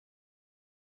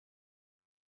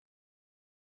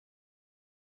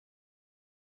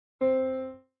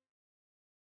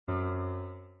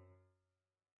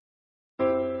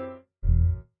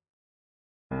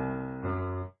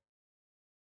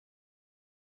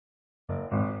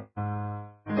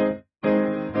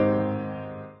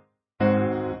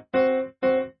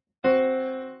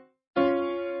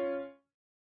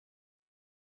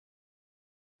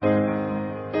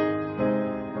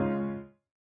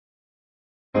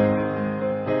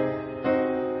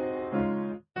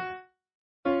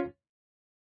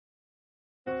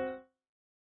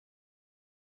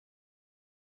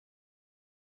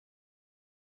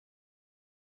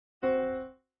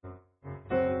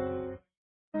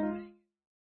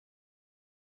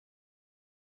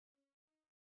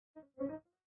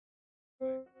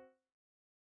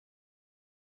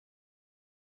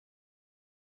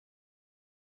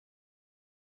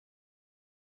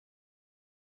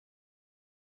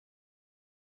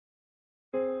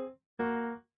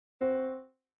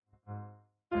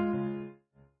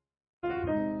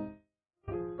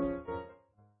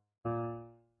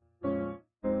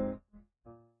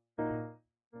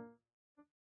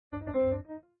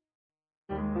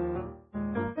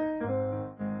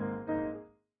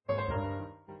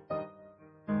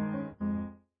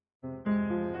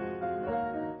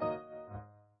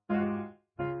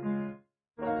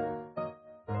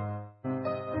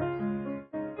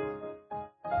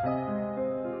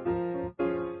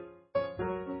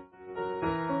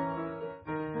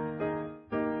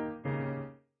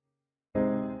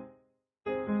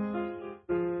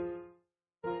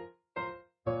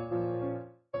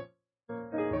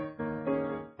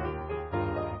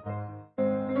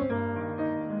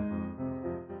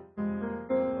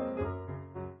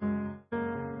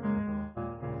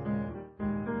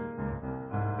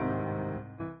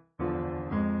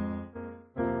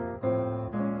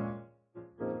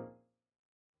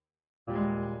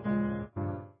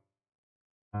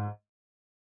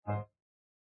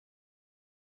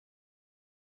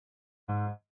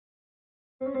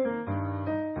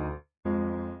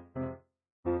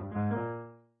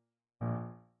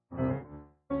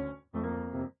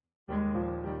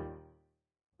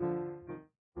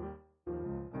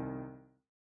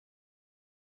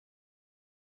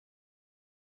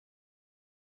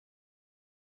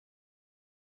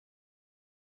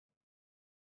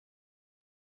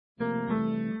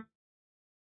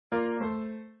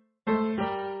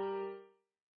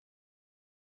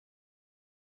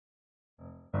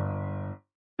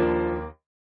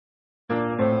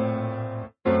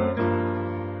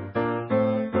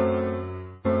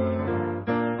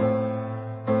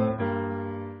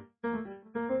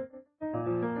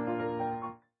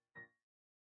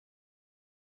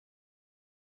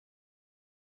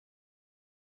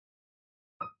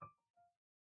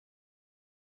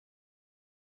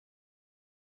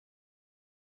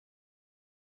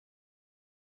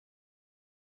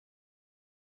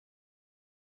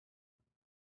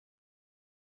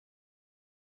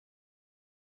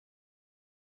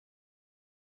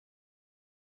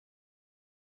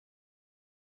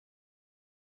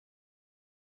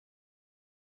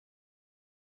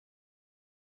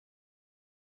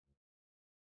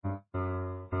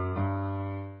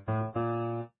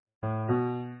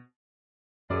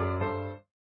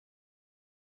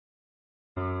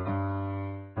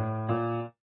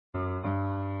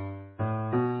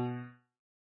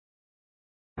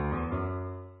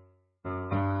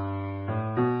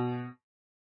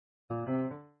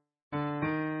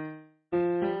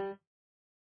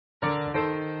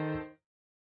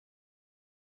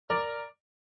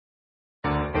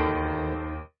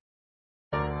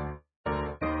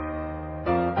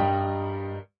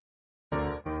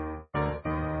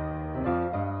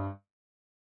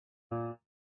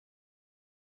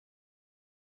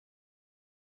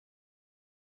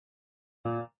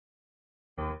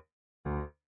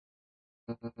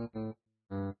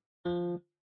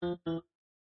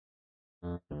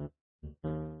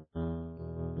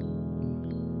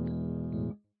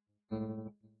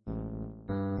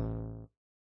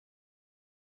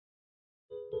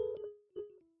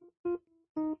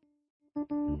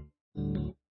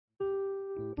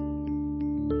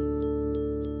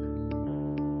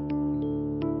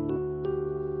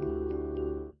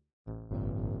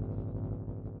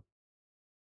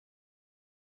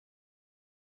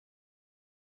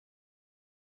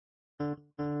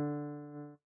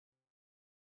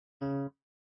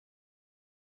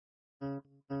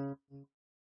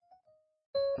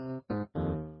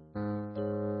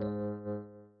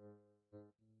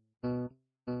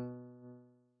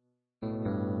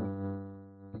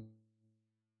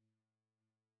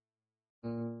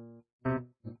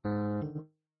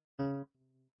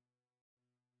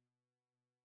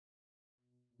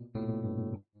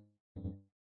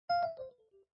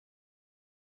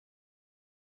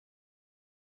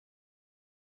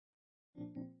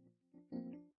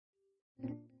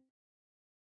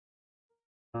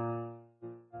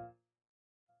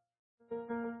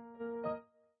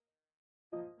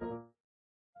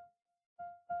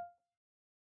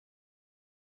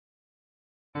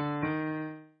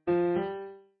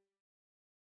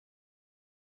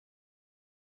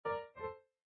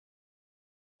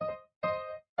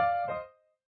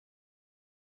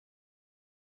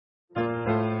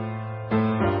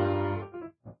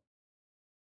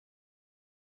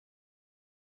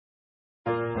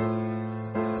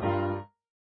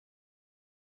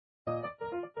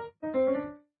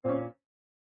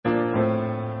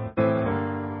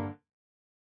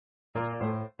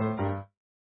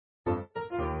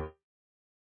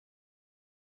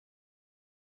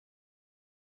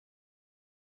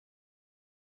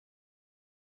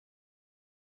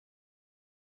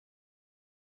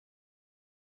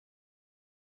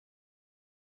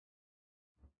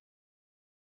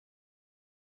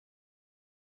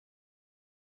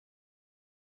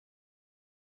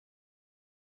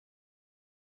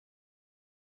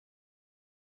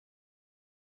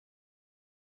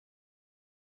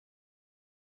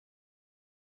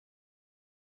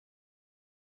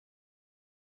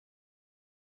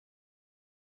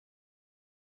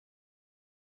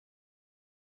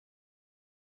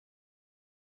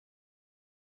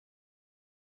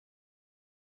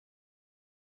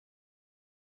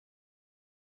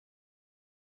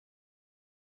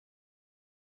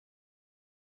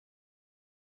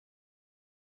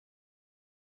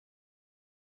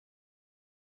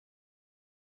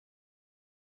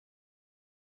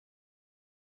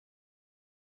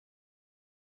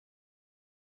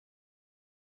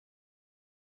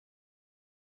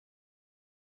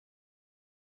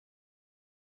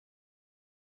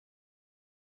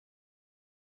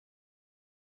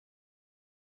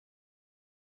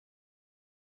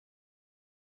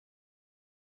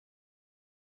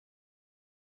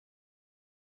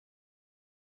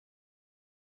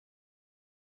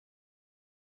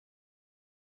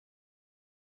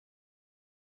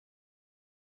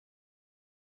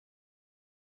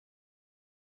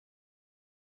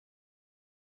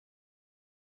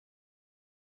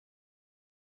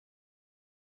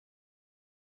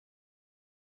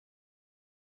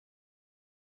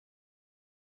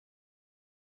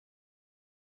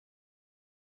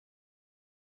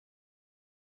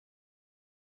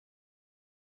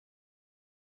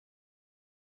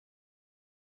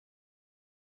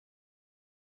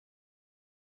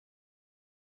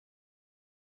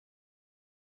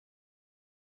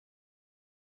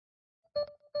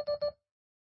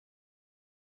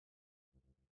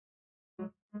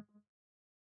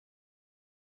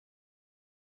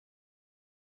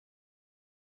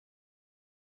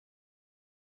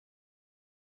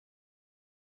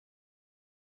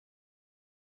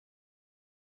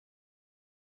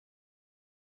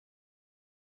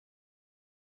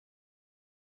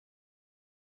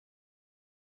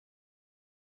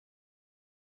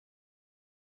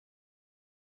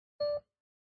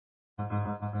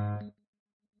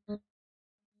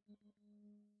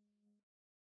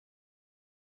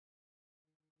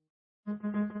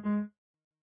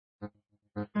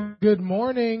Good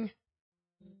morning.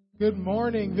 Good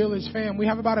morning, Village fam. We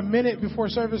have about a minute before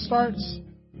service starts.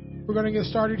 We're going to get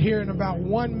started here in about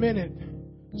 1 minute.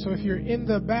 So if you're in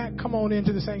the back, come on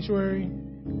into the sanctuary.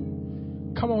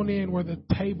 Come on in where the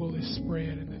table is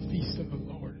spread and the feast of the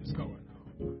Lord is going on.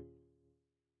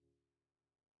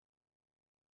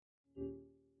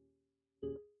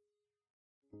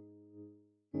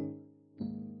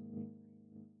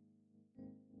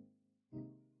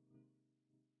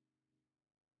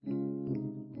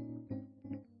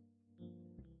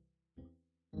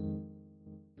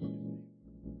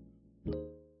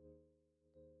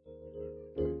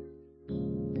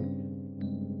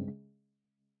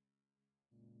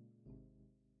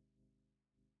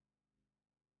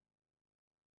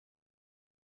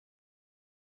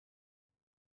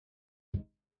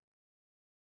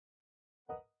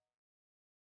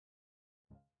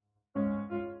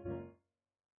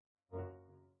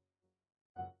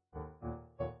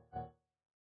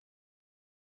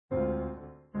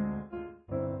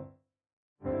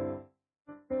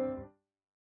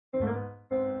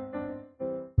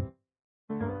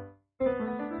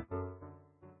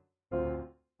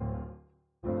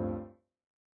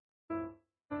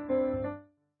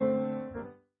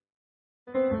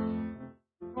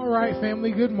 All right,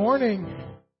 family, good morning.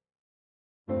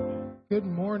 Good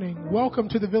morning. Welcome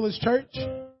to the Village Church.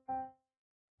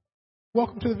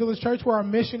 Welcome to the Village Church, where our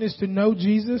mission is to know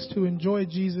Jesus, to enjoy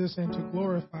Jesus, and to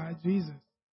glorify Jesus.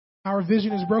 Our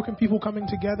vision is broken people coming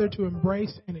together to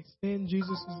embrace and extend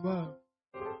Jesus' love.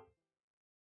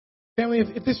 Family,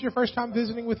 if this is your first time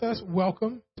visiting with us,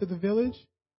 welcome to the Village.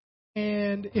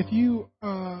 And if you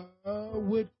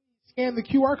would scan the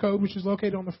QR code, which is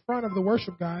located on the front of the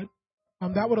worship guide,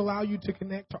 that would allow you to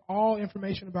connect to all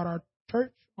information about our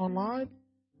church online.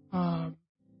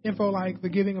 Info like the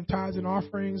giving of tithes and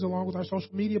offerings, along with our social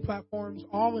media platforms,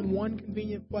 all in one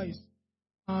convenient place.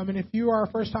 And if you are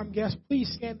a first-time guest,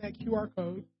 please scan that QR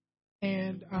code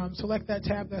and select that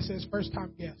tab that says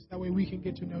First-Time Guest. That way we can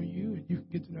get to know you and you can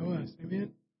get to know us.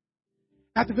 Amen.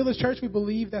 At the Village Church, we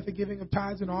believe that the giving of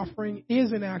tithes and offering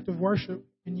is an act of worship,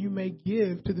 and you may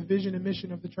give to the vision and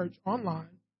mission of the church online,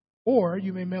 or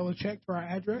you may mail a check to our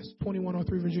address,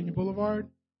 2103 Virginia Boulevard,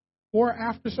 or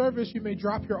after service, you may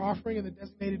drop your offering in the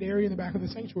designated area in the back of the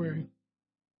sanctuary.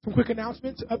 Some quick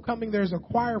announcements. Upcoming, there's a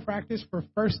choir practice for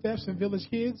First Steps and Village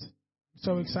Kids. I'm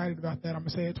so excited about that. I'm going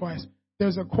to say it twice.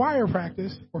 There's a choir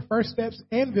practice for First Steps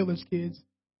and Village Kids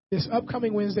this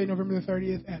upcoming Wednesday, November the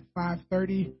 30th at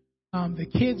 5:30. The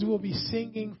kids will be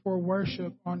singing for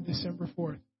worship on December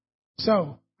 4th.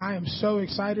 So I am so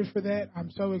excited for that.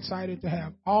 I'm so excited to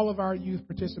have all of our youth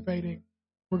participating.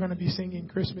 We're going to be singing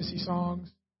Christmassy songs.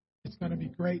 It's going to be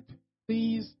great.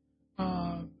 Please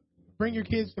bring your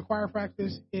kids to choir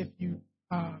practice. If you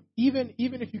even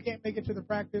if you can't make it to the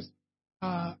practice,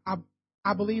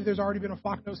 I believe there's already been a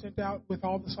flock note sent out with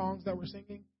all the songs that we're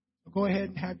singing. So go ahead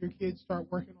and have your kids start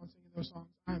working on singing those songs.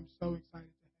 I am so excited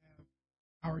to have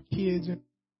our kids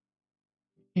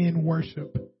in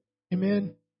worship.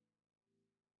 Amen.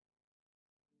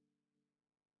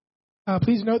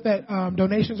 Please note that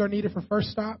donations are needed for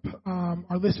First Stop,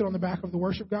 are listed on the back of the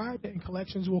worship guide, and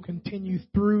collections will continue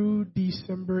through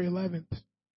December 11th.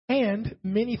 And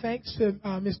many thanks to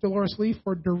Ms. Dolores Lee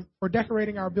for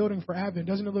decorating our building for Advent.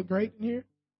 Doesn't it look great in here?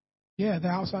 Yeah, the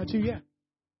outside too, yeah.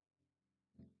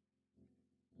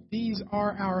 These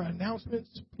are our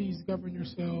announcements. Please govern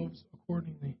yourselves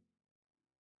accordingly.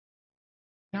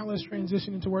 Now let's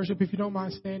transition into worship. If you don't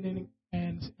mind standing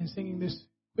and singing this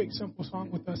quick, simple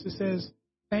song with us. It says,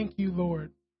 "Thank you,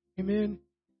 Lord." Amen.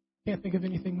 Can't think of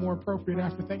anything more appropriate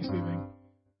after Thanksgiving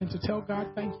than to tell God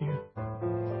thank you.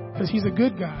 Because He's a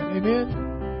good God. Amen.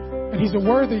 And He's a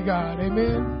worthy God.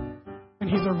 Amen. And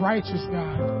He's a righteous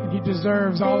God. And He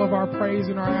deserves all of our praise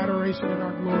and our adoration and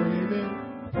our glory. Amen.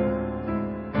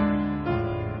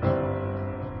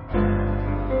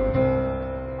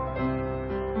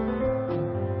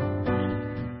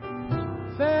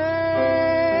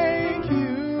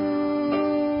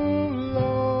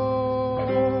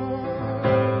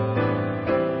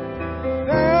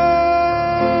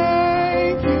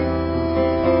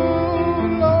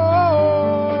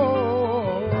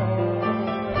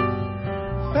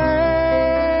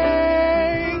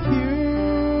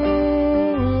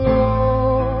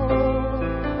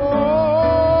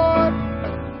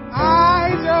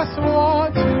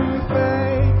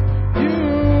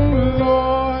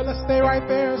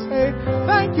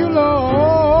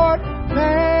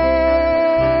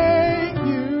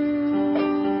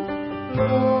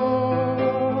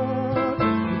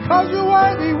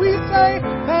 worthy. We say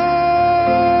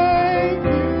thank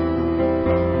you,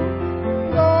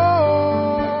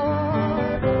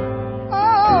 Lord.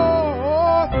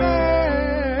 Oh,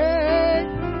 thank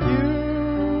you,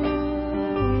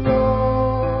 Lord.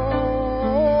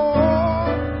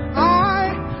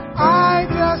 I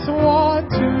just want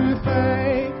to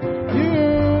thank you,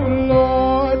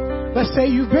 Lord. Let's say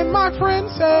you've been my friend.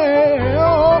 Say,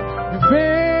 oh, you've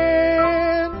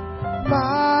been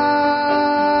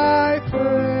my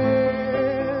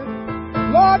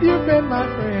friend. Lord, you've been my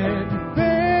friend. You've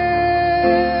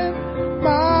been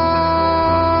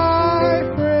my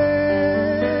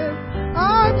friend.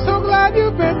 I'm so glad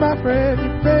you've been my friend.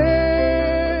 You've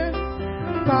been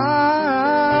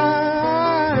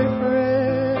my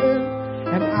friend.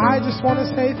 And I just want to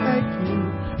say thank you.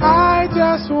 I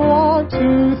just want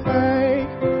to thank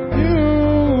you,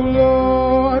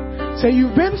 Lord. Say,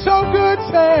 you've been so good.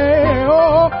 Say,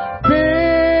 oh,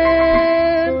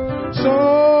 been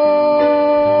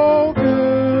so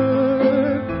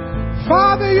good.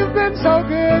 Father, you've been so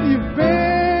good. You've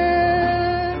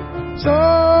been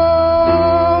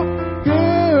so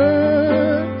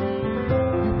good.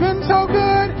 You've been so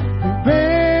good. You've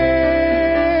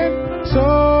been so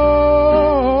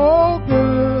good.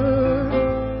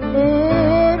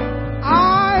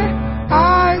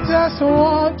 I just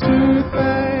want to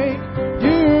thank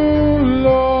you,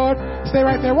 Lord. Stay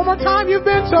right there. One more time. You've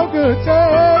been so good.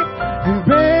 Say, you've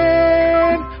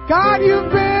been, God, you've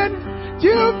been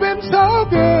so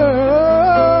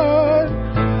good.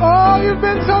 Oh, you've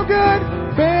been so good.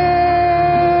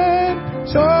 Been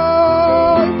so,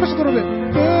 push a little bit.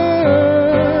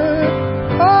 Good.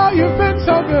 Oh, you've been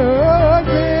so good.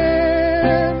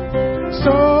 Been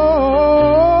so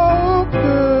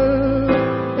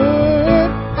good.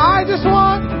 I just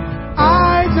want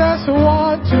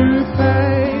to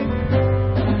thank.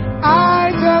 I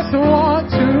just want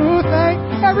to thank.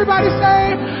 Everybody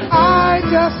say, I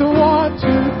just want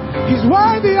to. He's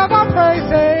worthy of our praise.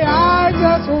 Say, I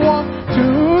just want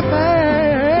to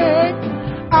thank.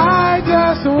 I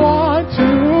just want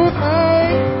to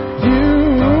thank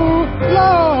you,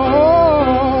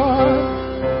 Lord.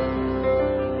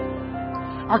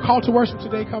 Our call to worship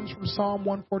today comes from Psalm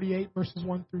 148, verses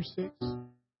 1 through 6. And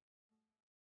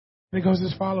it goes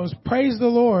as follows. Praise the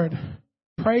Lord.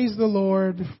 Praise the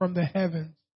Lord from the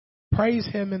heavens. Praise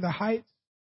him in the heights.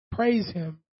 Praise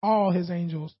him, all his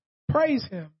angels. Praise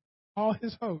him, all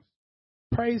his hosts.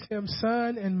 Praise him,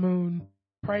 sun and moon.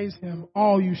 Praise him,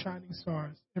 all you shining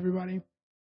stars. Everybody,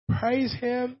 praise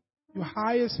him, you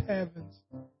highest heavens,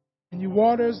 and you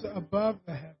waters above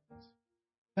the heavens.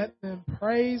 Let them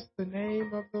praise the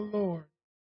name of the Lord,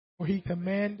 for he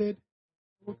commanded,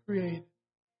 were created,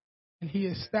 and he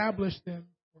established them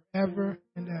forever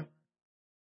and ever.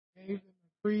 Gave them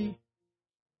a free, not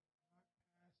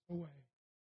pass away.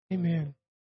 Amen.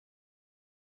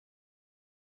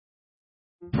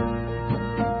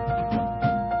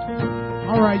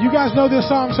 All right, you guys know this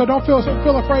song, so don't feel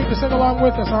afraid to sing along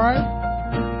with us, all right?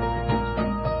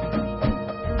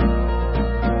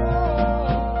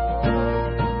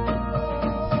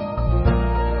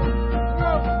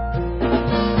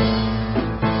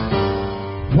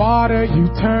 Water you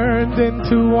turned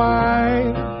into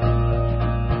wine.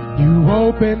 You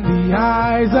opened the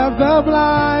eyes of the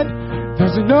blind.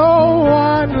 There's no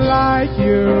one like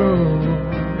you.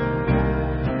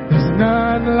 There's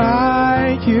none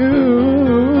like you.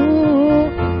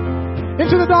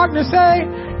 Into the darkness, say,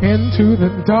 into the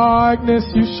darkness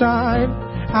you shine.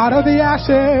 Out of the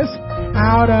ashes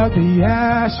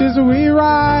we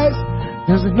rise.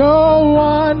 There's no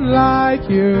one like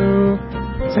you.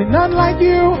 Say, none like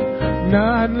you,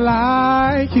 none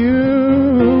like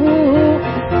you.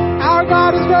 Our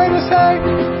God is greater, say,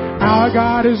 our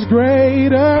God is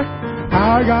greater,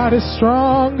 our God is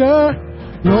stronger.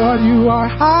 Lord, you are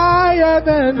higher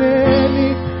than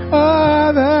any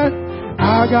other.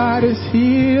 Our God is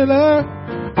healer,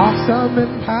 awesome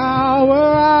in power.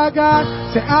 Our God,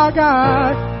 say, our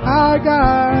God, our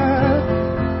God.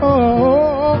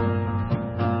 Oh,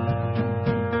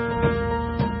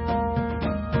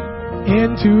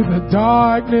 into the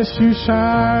darkness you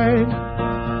shine.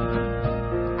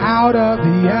 Out of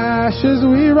the ashes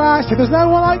we rise. Say, there's no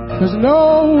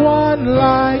one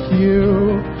like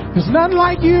you. There's none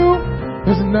like you.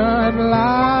 There's none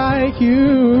like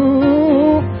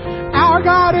you. Our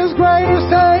God is greater,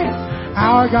 say,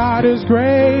 our God is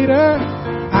greater.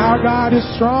 Our God is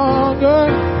stronger.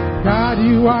 God,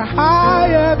 you are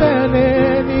higher than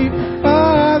any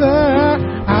other.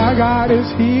 Our God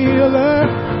is healer,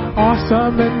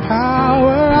 awesome in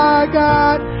power. Our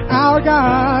God, our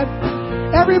God.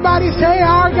 Everybody say,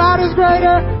 our God is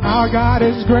greater. Our God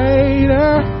is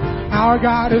greater. Our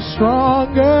God is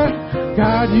stronger.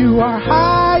 God, you are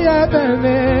higher than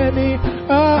any.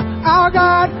 Our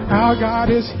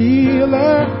God is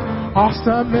healer.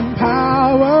 Awesome in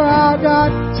power. Our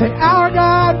God, say our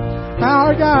God.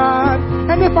 Our God.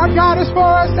 And if our God is for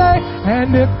us, say,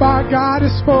 and if our God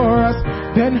is for us,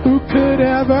 then who could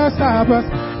ever stop us?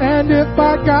 And if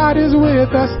our God is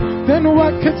with us, then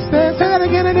what could stand? Say that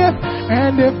again.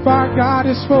 And if our God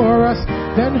is for us,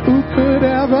 then who could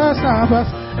ever stop us?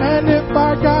 And if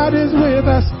our God is with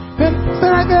us, then stay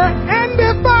right there. And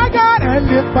if our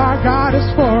God is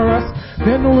for us,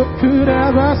 then what could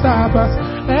ever stop us?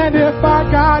 And if our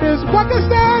God is, what can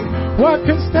stand? What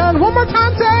can stand? One more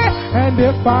time, say. And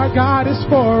if our God is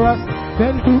for us,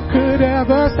 then who could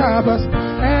ever stop us?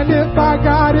 And if our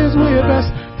God is with us,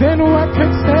 then what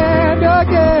can stand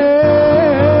against?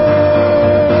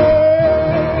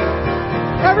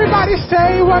 Everybody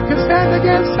say, what can stand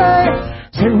against? Say,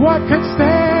 what can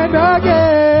stand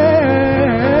against?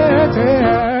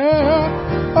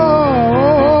 Yeah.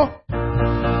 Oh,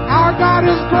 our God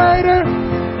is greater.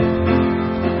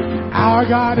 Our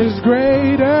God is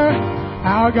greater.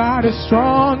 Our God is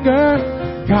stronger.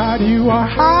 God, you are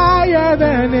higher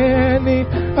than any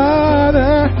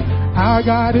other. Our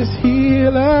God is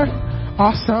healer.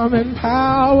 Awesome in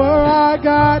power. Our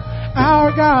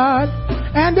God.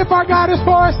 And if our God is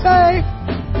for us, say,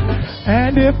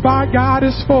 and if our God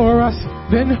is for us,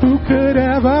 then who could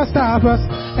ever stop us?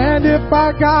 And if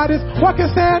our God is, what can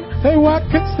stand? Say, what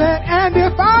can stand? And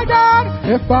if our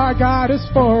God is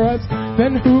for us,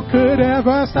 then who could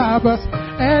ever stop us?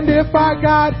 And if our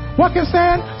God, what can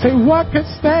stand? Say, what can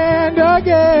stand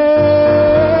against?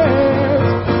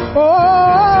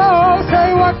 Oh,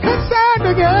 say, what can stand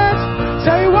against?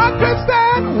 Say, what can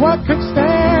stand? What can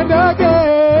stand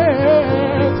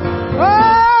against? Oh,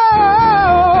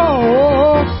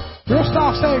 real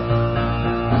soft, say,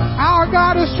 our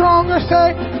God is stronger,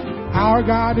 say, our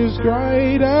God is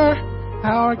greater,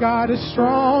 our God is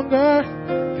stronger.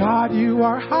 God, you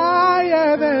are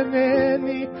higher than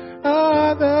any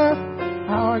other.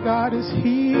 Our God is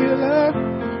healer,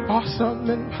 awesome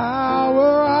in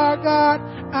power.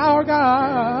 Our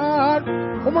God.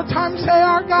 One more time, say,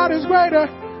 our God is greater.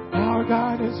 Our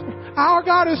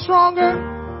God is stronger.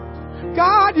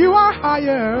 God, you are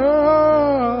higher.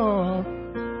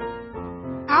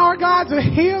 Our God's a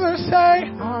healer, say,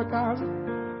 our God's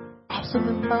awesome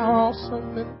in power,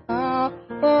 awesome in power.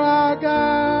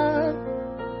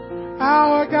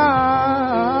 Our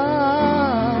God.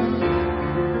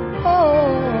 Oh.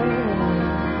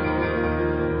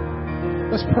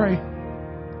 Let's pray.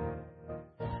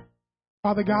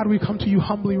 Father God, we come to you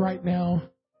humbly right now,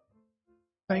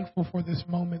 thankful for this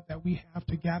moment that we have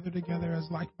to gather together as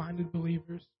like-minded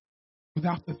believers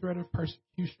without the threat of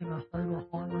persecution or hurt or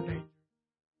harm or danger.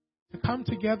 To come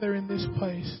together in this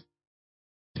place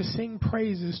to sing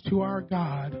praises to our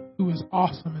God who is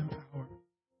awesome in power,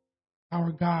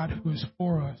 our God who is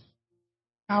for us,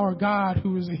 our God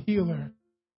who is a healer,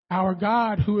 our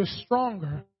God who is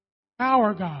stronger,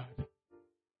 our God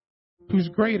who's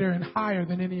greater and higher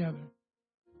than any other.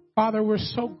 Father, we're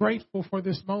so grateful for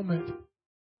this moment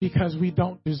because we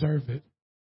don't deserve it,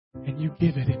 and you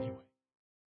give it anyway.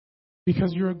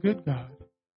 Because you're a good God,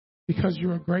 because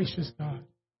you're a gracious God,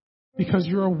 because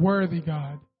you're a worthy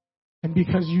God, and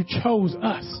because you chose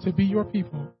us to be your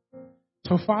people.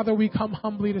 So, Father, we come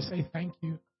humbly to say thank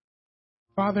you.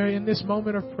 Father, in this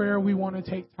moment of prayer, we want to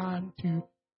take time to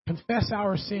confess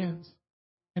our sins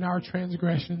and our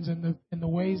transgressions and the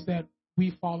ways that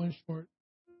we've fallen short,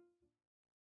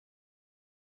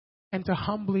 and to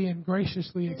humbly and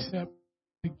graciously accept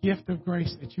the gift of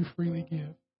grace that you freely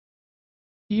give.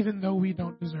 Even though we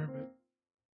don't deserve it,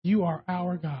 you are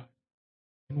our God,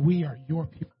 and we are your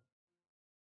people.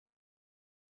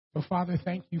 So, Father,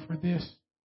 thank you for this,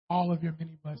 all of your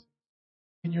many blessings.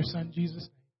 In your Son, Jesus'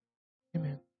 name,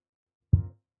 amen.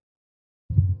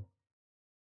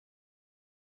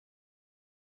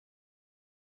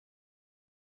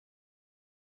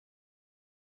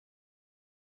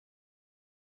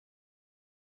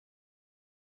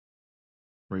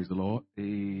 Praise the Lord.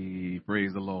 Hey,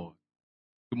 praise the Lord.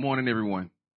 Good morning,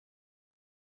 everyone.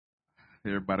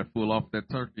 Everybody full off that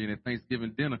turkey and that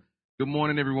Thanksgiving dinner. Good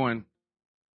morning, everyone.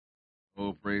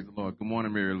 Oh, praise the Lord. Good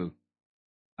morning, Mary Lou. It's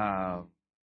a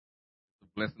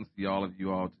blessing to see all of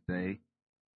you all today.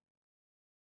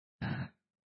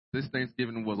 This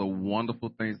Thanksgiving was a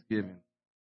wonderful Thanksgiving,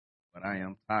 but I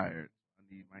am tired.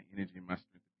 I need my energy and my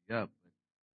strength to be up. But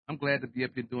I'm glad to be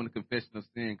up here doing the confession of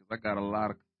sin because I got a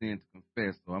lot of sin to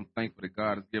confess. So I'm thankful that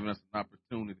God has given us an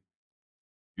opportunity.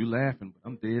 You're laughing, but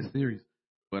I'm dead serious.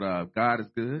 But God is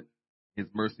good. His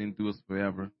mercy endures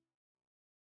forever.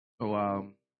 So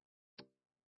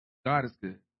God is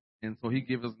good. And so he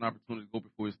gives us an opportunity to go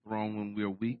before his throne when we are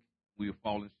weak, we are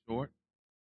falling short,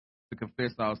 to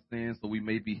confess our sins so we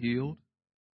may be healed.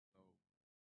 So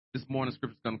this morning,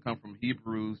 scripture is going to come from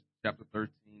Hebrews chapter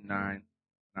 13, 9a.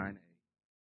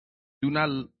 Do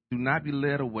not be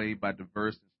led away by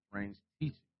diverse and strange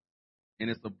teaching. And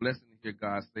it's a blessing to hear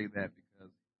God say that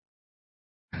because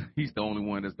he's the only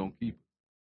one that's going to keep us.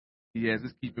 He has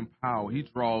his keeping power. He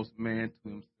draws man to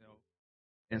himself.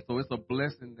 And so it's a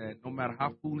blessing that no matter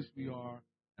how foolish we are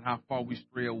and how far we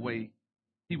stray away,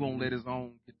 he won't let his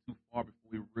own get too far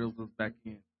before he reels us back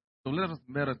in. So let us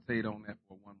meditate on that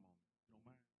for one moment. You don't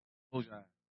mind? Close your eyes.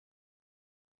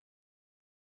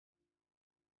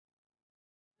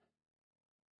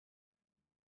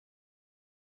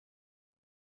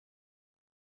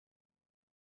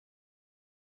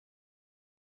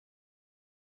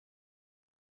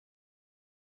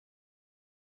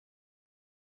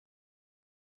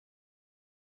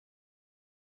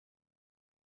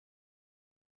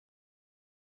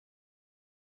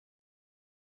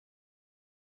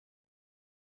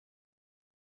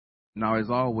 Now, as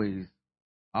always,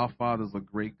 our Father is a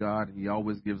great God, and he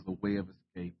always gives a way of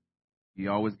escape. He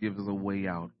always gives us a way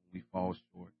out when we fall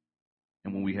short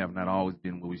and when we have not always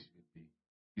been where we should be.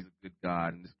 He's a good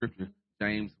God. And the scripture,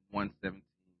 James 1:17,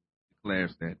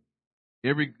 declares that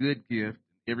every good gift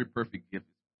and every perfect gift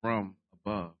is from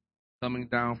above, coming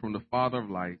down from the Father of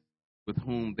lights, with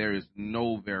whom there is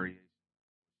no variation,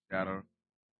 shadow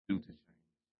due to change.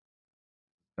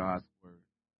 God's word.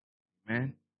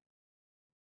 Amen.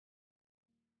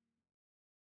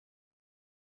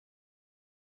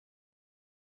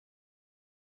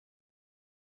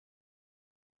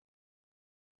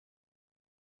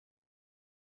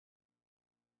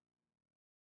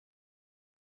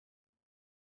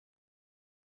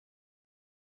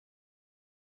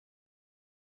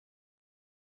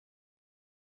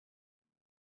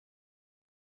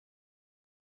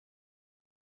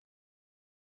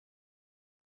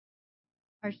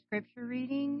 Our scripture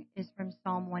reading is from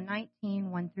Psalm 119,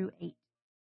 1 through 8.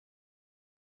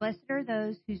 Blessed are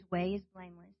those whose way is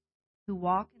blameless, who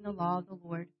walk in the law of the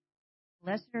Lord.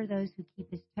 Blessed are those who keep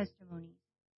his testimonies,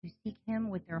 who seek him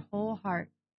with their whole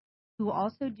heart, who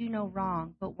also do no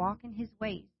wrong, but walk in his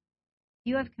ways.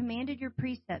 You have commanded your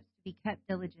precepts to be kept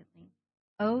diligently.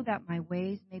 Oh, that my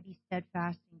ways may be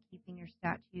steadfast in keeping your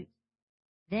statutes.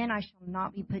 Then I shall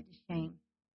not be put to shame,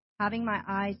 having my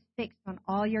eyes fixed on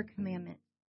all your commandments.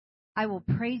 I will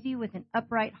praise you with an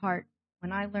upright heart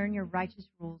when I learn your righteous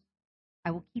rules.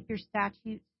 I will keep your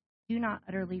statutes. Do not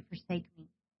utterly forsake me.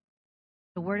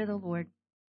 The word of the Lord.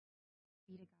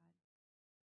 Be to God.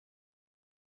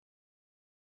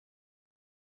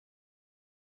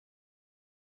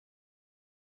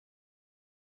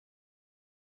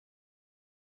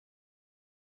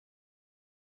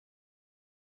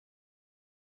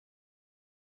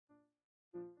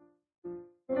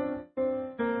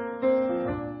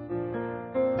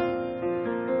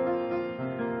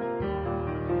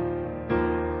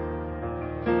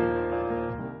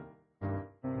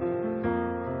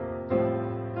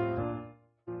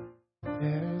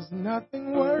 There's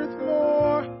nothing worth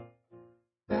more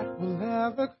that will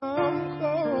ever come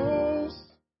close.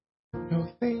 No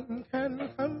thing can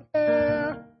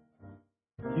compare.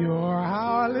 You're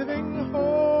our living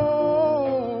hope.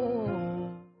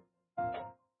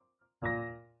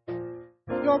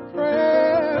 Your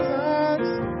presence,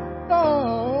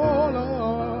 oh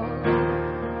Lord.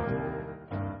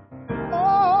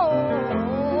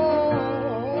 Oh,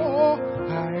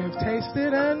 I've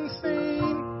tasted and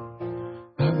seen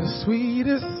of the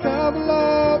sweetest of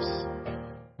loves,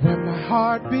 when my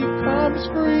heart becomes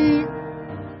free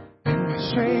and my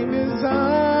shame is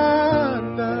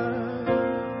undone.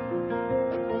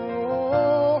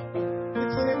 Oh,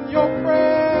 it's in your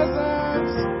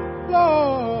presence,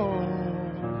 Lord.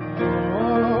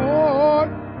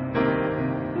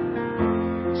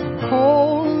 So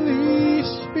Holy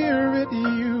Spirit,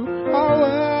 you are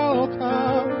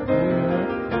welcome here.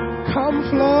 Come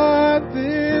flood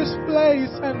this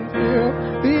place and fill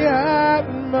the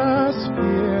atmosphere.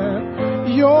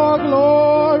 Your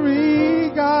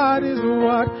glory, God, is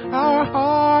what our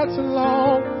hearts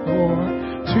long for,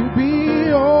 to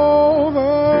be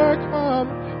overcome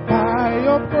by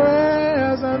your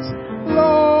presence,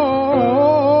 Lord.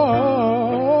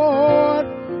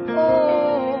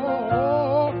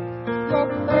 Oh, your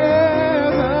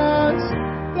presence,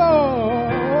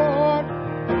 Lord.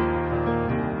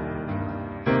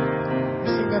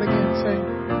 Sing that again, say,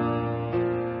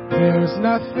 there's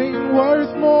nothing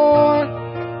worth more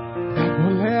that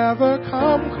will never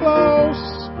come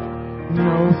close.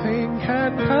 Nothing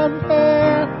can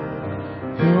compare.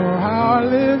 You're our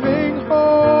living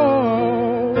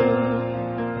hope.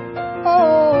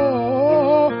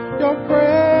 Oh, your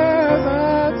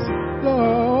presence,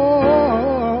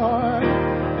 Lord.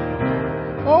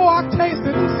 Oh, I've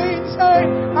tasted and seen, say,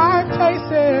 I've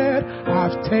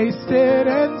tasted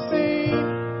and seen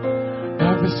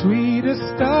of the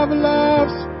sweetest of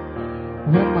loves,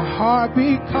 when my heart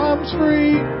becomes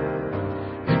free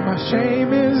and my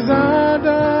shame is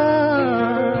undone.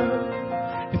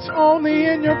 It's only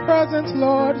in your presence,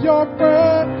 Lord, your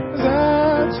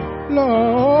presence,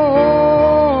 Lord.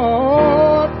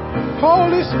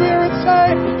 Holy Spirit,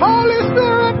 say, Holy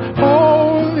Spirit,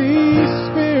 Holy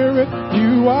Spirit,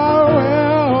 you are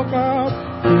welcome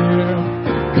here.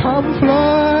 Come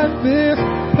flood this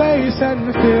place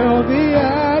and fill the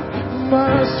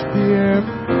atmosphere.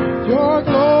 Your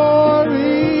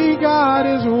glory, God,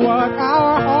 is what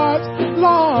our hearts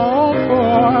long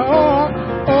for.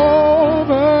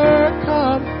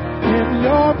 Overcome in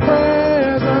your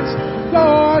presence,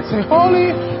 Lord. Say,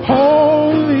 Holy,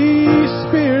 Holy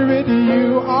Spirit,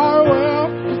 you are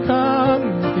welcome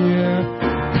here.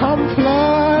 Come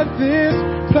flood this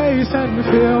place and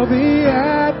fill the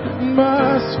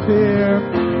atmosphere.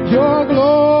 Your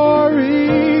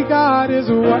glory, God, is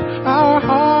what our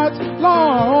hearts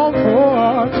long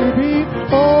for, to be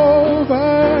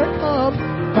overcome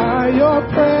by your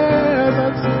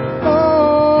presence, Lord.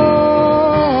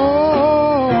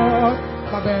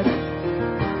 My bad.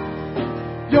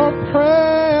 Your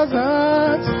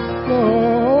presence,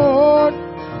 Lord.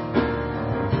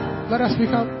 Let us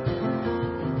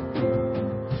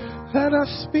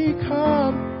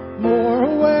become more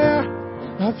aware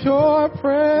of your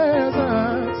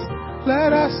presence.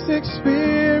 Let us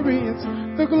experience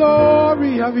the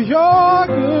glory of your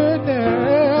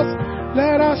goodness.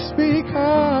 Let us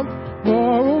become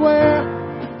more aware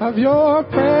of your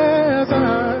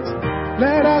presence.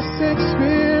 Let us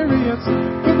experience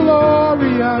the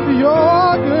glory of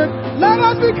your good. Let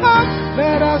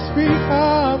us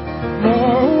become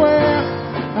more aware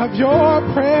of your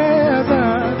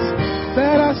presence.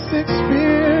 Let us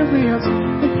experience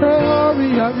the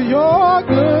glory of your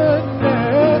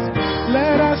goodness.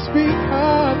 Let us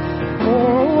become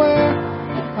more aware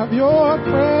of your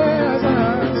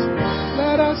presence.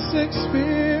 Let us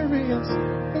experience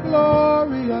the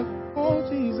glory of, oh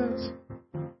Jesus,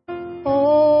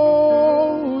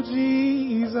 oh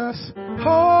Jesus,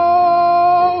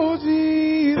 oh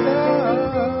Jesus.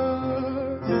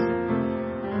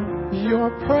 Your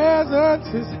presence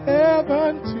is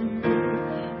heaven to me.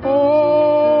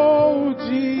 Oh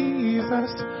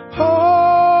Jesus,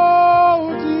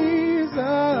 oh Jesus.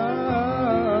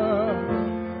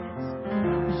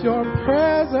 Your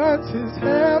presence is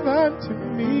heaven to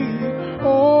me.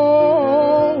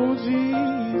 Oh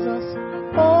Jesus,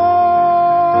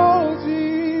 oh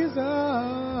Jesus.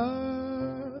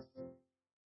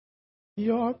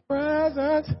 Your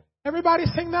presence. Everybody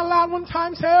sing that loud one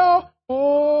time. Say,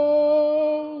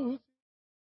 oh.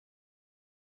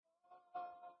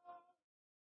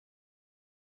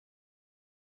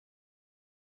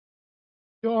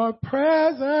 Your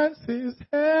presence is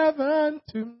heaven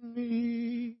to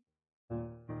me.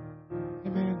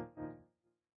 Amen.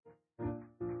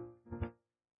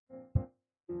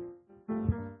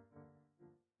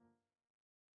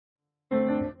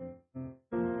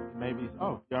 Maybe,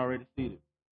 oh, you already seated.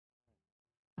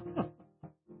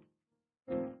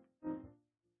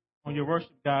 On your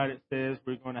worship guide, it says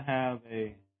we're going to have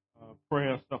a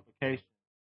prayer of supplication.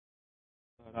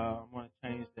 But I'm going to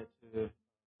change that to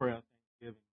prayer of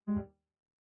thanksgiving.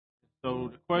 So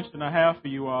the question I have for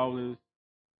you all is,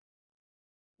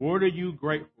 what are you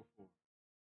grateful for?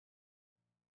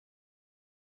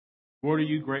 What are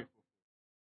you grateful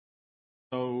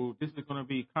for? So this is going to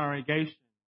be congregation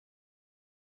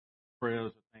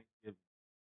prayers of thanksgiving.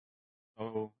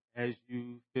 So as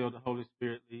you feel the Holy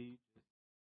Spirit lead, just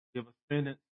give a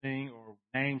sentence, thing, or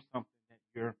name something that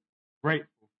you're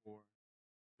grateful for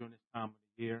during this time of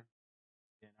the year.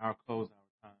 And I'll close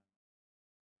our time.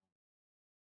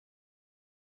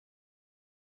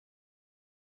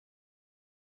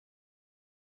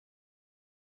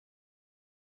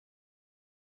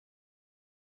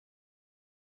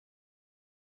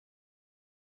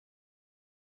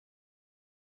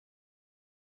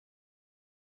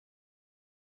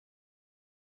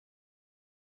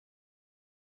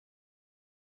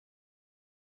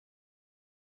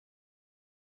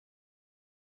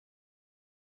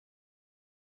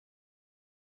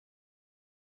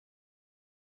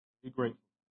 Be grateful.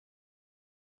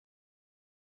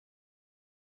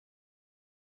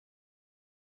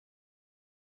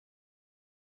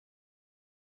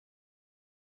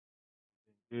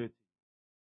 good to you?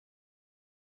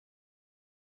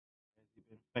 Has He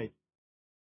been faithful?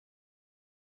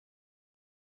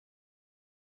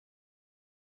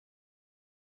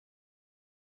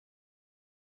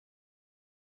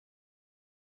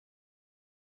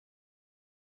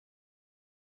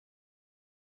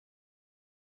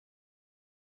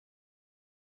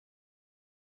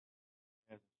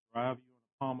 Has He drive you in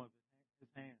the palm of His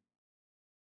hand?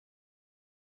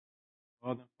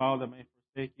 Mother and father may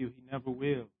forsake you, He never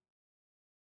will.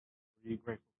 Are you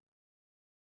grateful?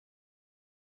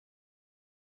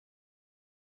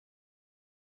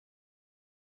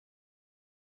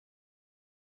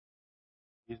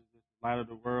 Jesus is the light of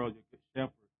the world, your good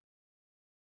shepherd.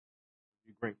 Are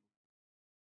you grateful?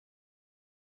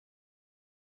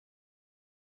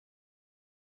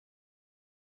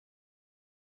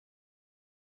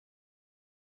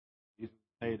 Jesus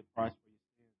paid the price for your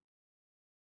sins.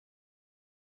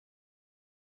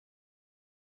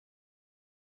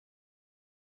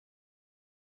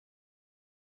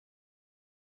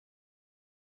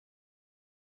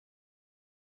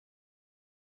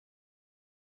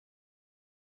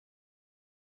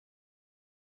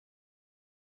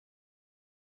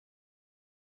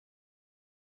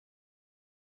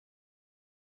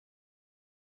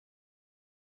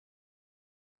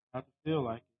 Not to feel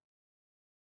like it.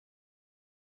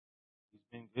 He's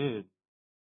been good.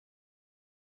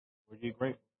 Are you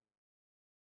grateful?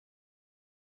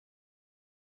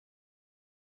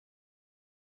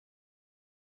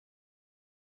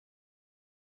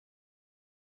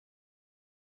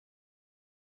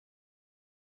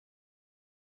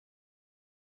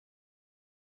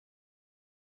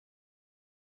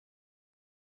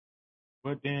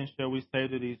 What then shall we say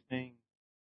to these things?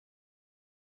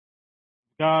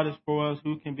 If God is for us,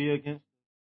 who can be against us?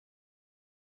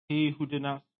 He who did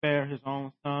not spare His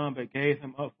own Son, but gave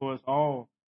Him up for us all,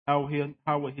 how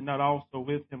will He not also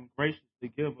with Him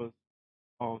graciously give us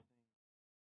all things?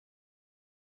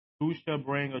 Who shall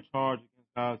bring a charge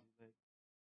against God's elect?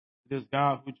 It is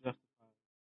God who justifies.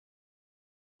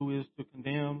 Who is to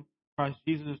condemn? Christ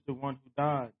Jesus is the one who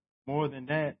died. More than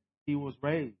that, He was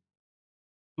raised.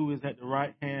 Who is at the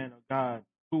right hand of God,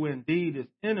 who indeed is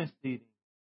interceding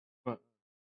for us.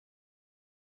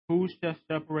 Who shall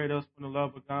separate us from the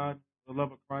love of God, the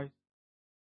love of Christ?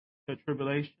 The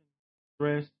tribulation,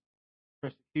 stress,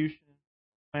 persecution,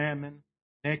 famine,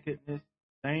 nakedness,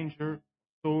 danger,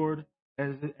 sword,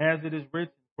 as it is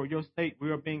written, for your sake we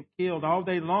are being killed all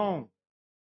day long.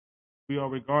 We are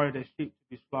regarded as sheep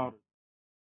to be slaughtered.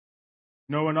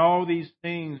 Knowing all these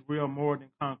things, we are more than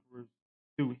conquerors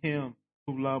through Him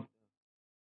who loved us.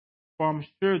 For I'm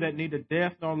sure that neither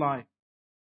death nor life,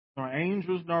 nor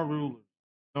angels nor rulers,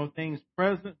 nor things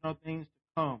present nor things to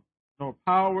come, nor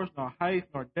powers, nor height,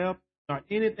 nor depth, nor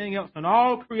anything else in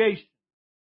all creation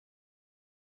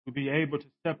will be able to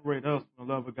separate us from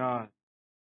the love of God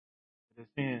that is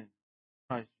in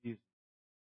Christ Jesus,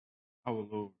 our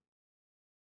Lord.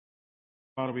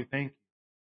 Father, we thank you.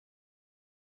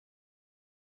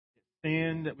 The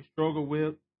sin that we struggle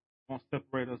with won't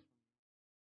separate us from you.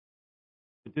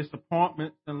 The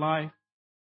disappointments in life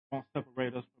won't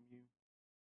separate us from you.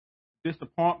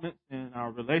 Disappointments in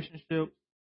our relationships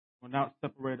will not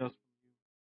separate us from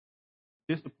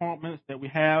you. Disappointments that we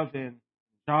have in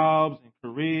jobs and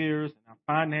careers and our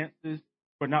finances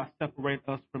will not separate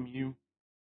us from you.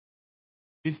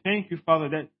 We thank you,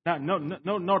 Father, that no,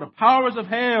 the powers of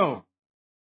hell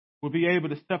will be able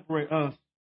to separate us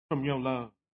from your love.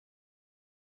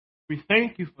 We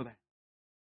thank you for that.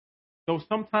 Though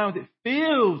sometimes it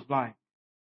feels like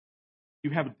you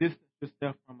have distanced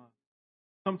yourself from us.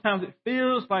 Sometimes it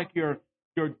feels like your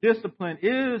discipline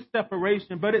is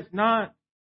separation, but it's not.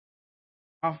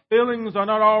 Our feelings are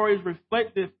not always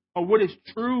reflective of what is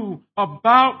true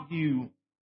about you.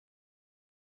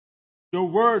 Your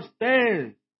word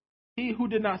says, He who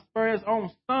did not spare His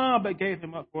own Son, but gave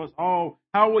Him up for us all,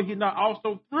 how will He not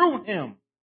also through Him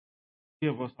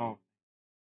give us all?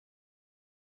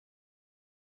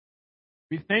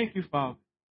 We thank you, Father,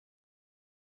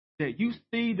 that you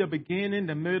see the beginning,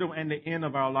 the middle, and the end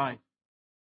of our life.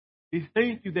 We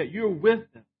thank you that you're with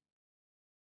us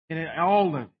and in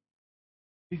all of it.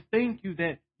 We thank you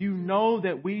that you know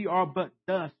that we are but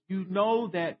dust. You know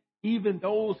that even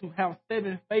those who have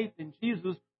saving faith in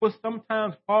Jesus will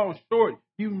sometimes fall short.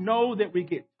 You know that we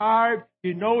get tired.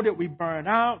 You know that we burn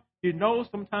out. You know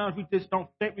sometimes we just don't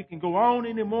think we can go on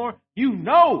anymore. You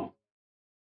know.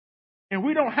 And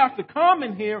we don't have to come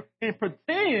in here and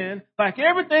pretend like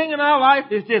everything in our life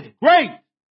is just great.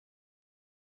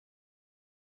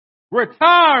 We're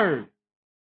tired.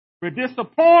 We're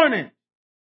disappointed.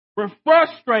 We're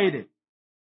frustrated.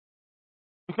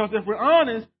 Because if we're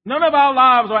honest, none of our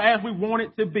lives are as we want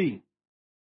it to be.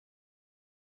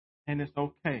 And it's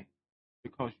okay,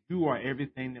 because you are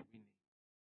everything that we need.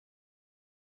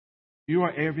 You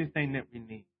are everything that we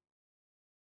need.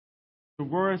 The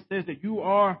word says that you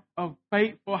are a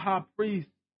faithful high priest.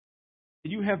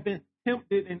 You have been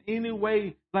tempted in any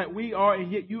way like we are,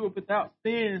 and yet you are without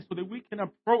sin, so that we can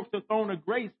approach the throne of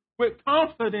grace with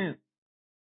confidence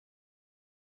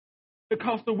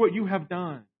because of what you have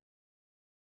done.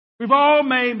 We've all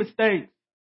made mistakes.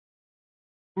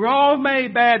 We've all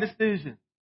made bad decisions.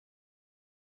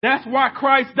 That's why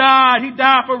Christ died. He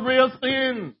died for real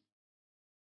sins,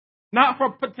 not for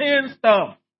pretend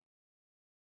stuff.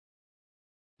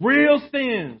 Real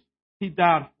sins He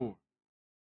died for.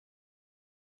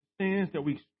 Sins that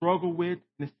we struggle with,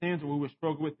 and the sins that we will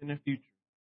struggle with in the future.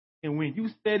 And when you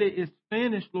said it is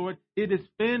finished, Lord, it is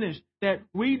finished. That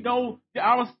we know that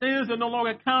our sins are no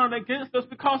longer counted against us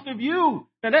because of you.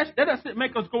 Now that doesn't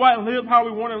make us go out and live how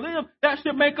we want to live. That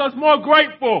should make us more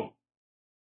grateful.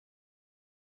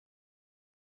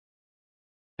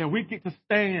 That we get to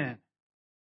stand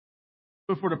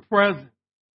before the presence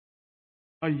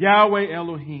of Yahweh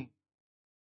Elohim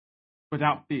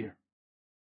without fear.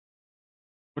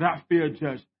 Without fear of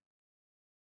judgment.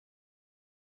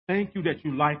 Thank you that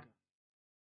you like us.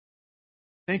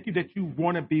 Thank you that you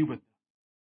want to be with us.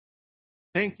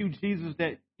 Thank you, Jesus,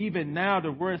 that even now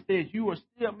the word says you are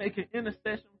still making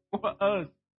intercession for us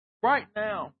right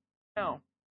now. Now.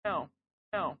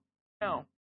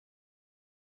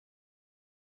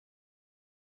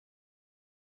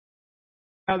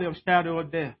 Valley of shadow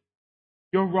of death.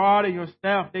 Your rod and your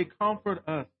staff, they comfort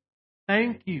us.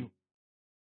 Thank you.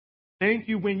 Thank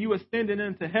you when you ascended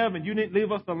into heaven. You didn't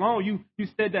leave us alone. You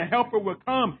said the helper would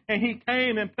come, and he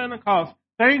came in Pentecost.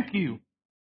 Thank you.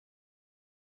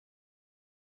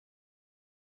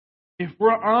 If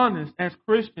we're honest as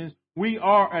Christians, we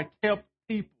are a kept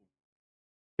people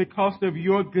because of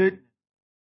your goodness.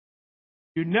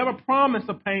 You never promised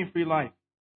a pain-free life.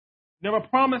 Never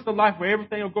promised a life where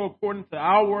everything will go according to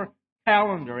our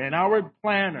calendar and our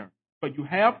planner. But you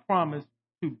have promised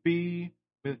to be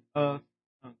with us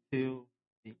until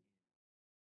the end.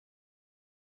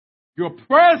 Your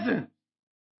presence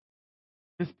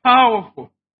is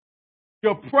powerful.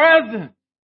 Your presence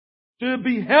should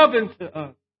be heaven to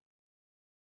us.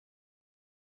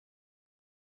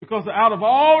 Because out of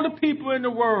all the people in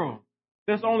the world,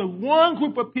 there's only one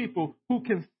group of people who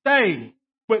can say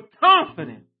with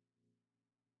confidence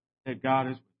that God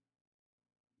is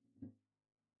with us.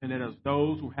 And that is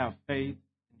those who have faith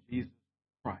in Jesus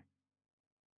Christ.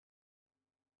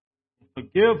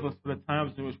 Forgive us for the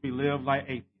times in which we live like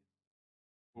atheists,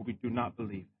 where we do not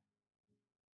believe.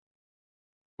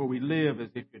 Where we live as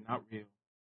if you're not real.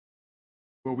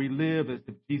 Where we live as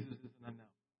if Jesus isn't enough.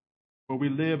 Where we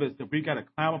live as if we got to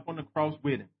climb up on the cross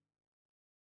with Him.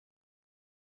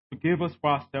 Forgive us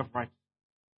for our self-righteousness.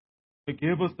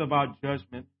 Forgive us of our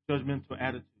judgmental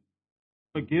attitude.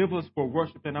 Forgive us for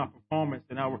worshiping our performance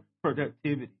and our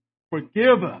productivity.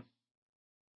 Forgive us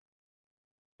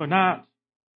for not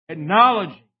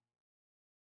acknowledging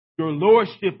your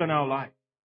lordship in our life.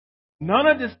 None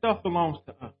of this stuff belongs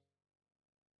to us.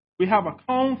 We have a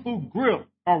kung fu grip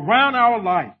around our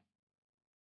life.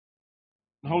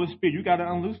 The Holy Spirit, you got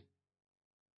to unloose it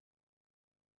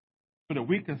so that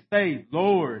we can say,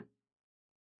 Lord,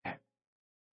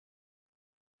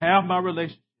 have my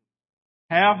relationship,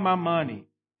 have my money,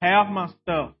 have my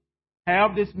stuff,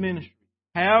 have this ministry,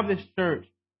 have this church,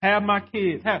 have my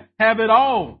kids, have it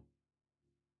all.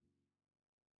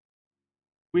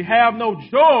 We have no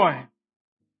joy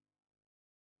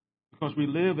because we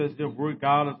live as if we're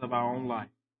gods of our own life.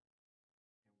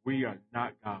 We are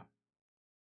not God.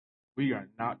 We are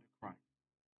not the Christ.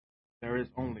 There is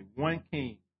only one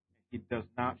King, and He does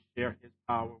not share His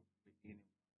power with anyone,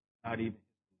 not even His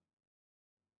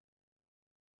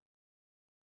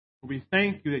son. We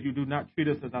thank you that you do not treat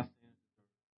us as our sins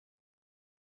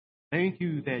deserve. Thank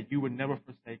you that you would never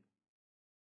forsake us.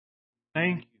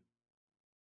 Thank you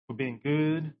for being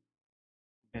good,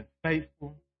 for being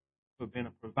faithful, for being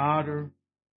a provider,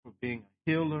 for being a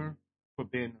healer, for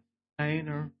being a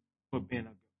sustainer, for being a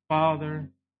good father,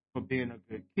 for being a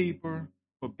good keeper,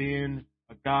 for being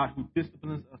a God who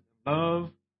disciplines us in love.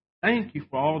 Thank you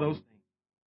for all those things.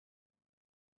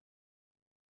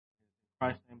 In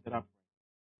Christ's name that I pray.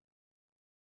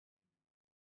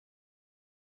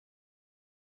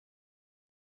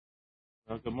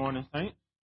 Well, good morning, saints.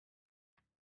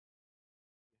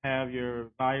 Have your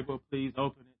Bible, please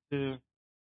open it to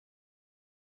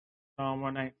Psalm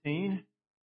 119.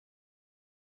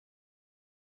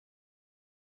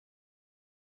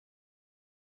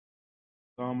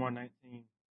 Psalm 119.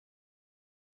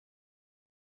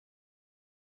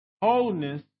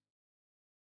 Wholeness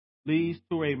leads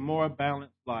to a more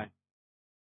balanced life.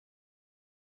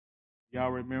 Y'all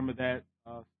remember that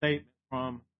statement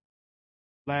from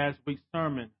last week's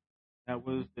sermon? That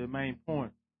was the main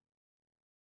point.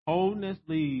 Wholeness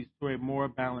leads to a more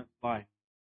balanced life.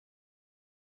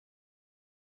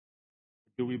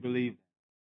 Do we believe that?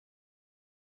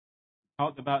 We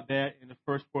talked about that in the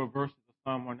first 4 verses of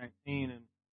Psalm 119, and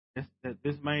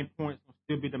this main point will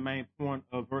still be the main point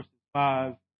of verses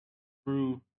 5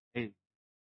 through 8.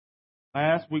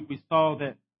 Last week we saw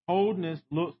that wholeness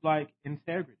looks like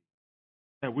integrity.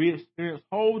 That we experience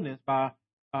wholeness by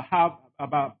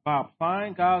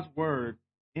applying God's word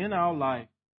in our life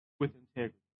with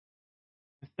integrity.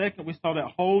 And second, we saw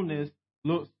that wholeness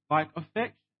looks like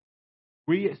affection.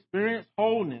 We experience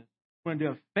wholeness when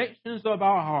the affections of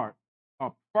our heart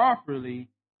are properly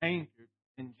anchored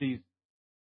in Jesus.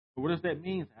 So what does that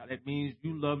mean? That means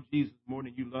you love Jesus more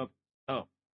than you love yourself.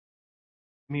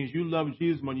 It means you love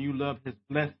Jesus more than you love his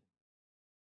blessing.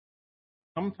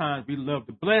 Sometimes we love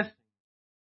the blessing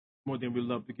more than we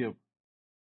love the giver.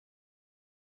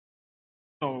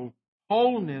 So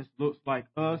wholeness looks like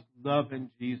us loving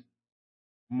Jesus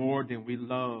more than we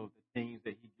love the things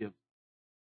that he gives us.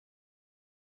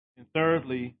 And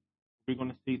thirdly, we're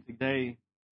going to see today,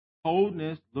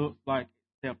 wholeness looks like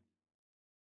acceptance.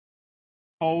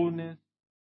 Wholeness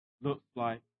looks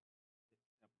like acceptance.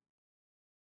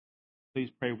 Please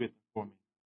pray with us for me.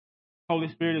 Holy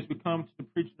Spirit, as we come to the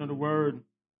preaching of the word,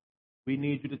 we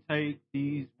need you to take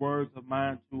these words of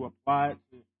mine to apply it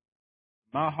to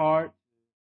my heart,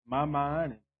 my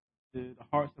mind, and to the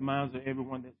hearts and minds of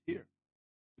everyone that's here.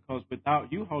 Because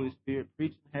without you, Holy Spirit,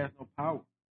 preaching has no power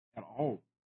at all.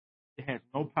 It has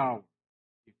no power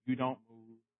if you don't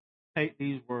move. Take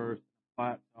these words and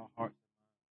apply it to our hearts and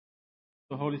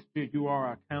minds. So, Holy Spirit, you are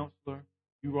our counselor.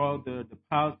 You are the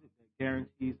deposit that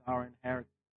guarantees our inheritance.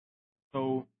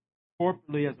 So,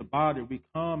 corporately as a body, we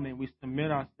come and we submit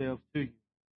ourselves to you.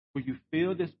 Will you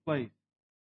fill this place?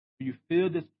 Will you fill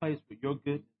this place with your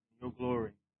goodness and your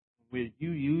glory? Will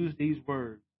you use these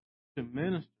words to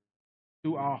minister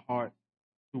to our hearts,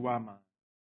 to our minds?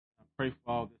 I pray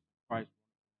for all this in Christ's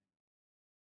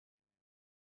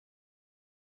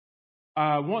name.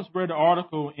 I once read an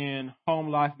article in Home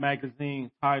Life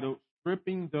magazine titled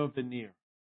Stripping the Veneer.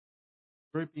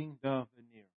 Stripping the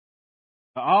Veneer.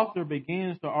 The author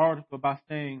begins the article by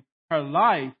saying her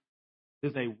life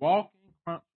is a walking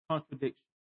contradiction.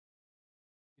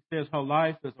 He says her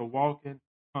life is a walking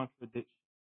contradiction.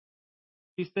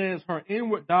 He says her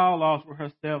inward dialogues with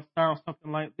herself sound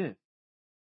something like this.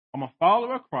 I'm a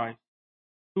follower of Christ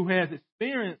who has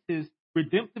experienced his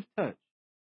redemptive touch,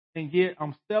 and yet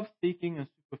I'm self-seeking and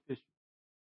superficial.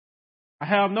 I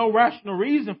have no rational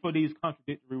reason for these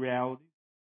contradictory realities.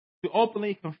 To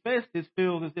openly confess this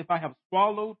feels as if I have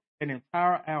swallowed an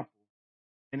entire apple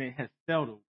and it has settled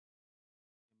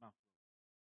in my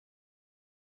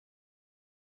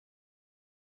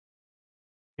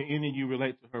throat. Can any of you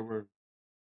relate to her words?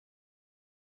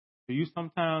 Do you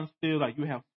sometimes feel like you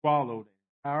have swallowed an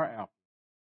entire apple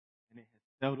and it has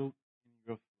settled in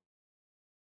your throat?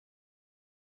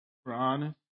 We're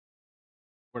honest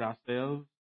with ourselves,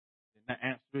 and the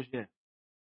answer is yes.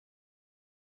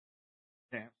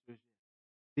 The answer is yes.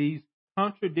 These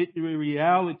contradictory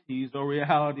realities are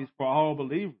realities for all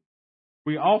believers.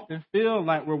 We often feel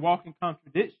like we're walking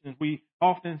contradictions. We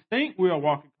often think we are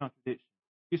walking contradictions.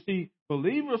 You see,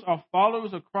 believers are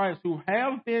followers of Christ who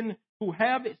have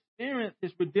experienced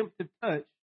his redemptive touch,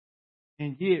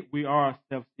 and yet we are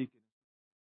self-seeking.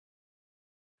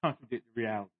 Contradictory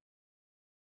reality.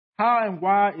 How and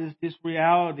why is this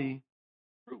reality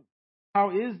true?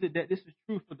 How is it that this is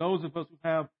true for those of us who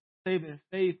have saving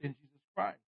faith in Jesus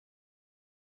Christ?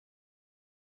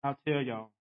 I'll tell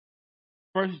y'all.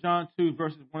 1 John 2,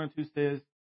 verses 1 and 2 says,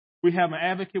 we have an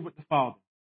advocate with the Father,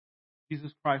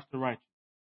 Jesus Christ the righteous.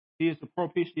 He is the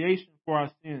propitiation for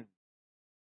our sins,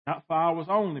 not for ours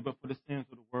only, but for the sins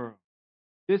of the world.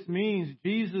 This means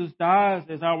Jesus dies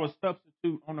as our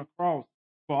substitute on the cross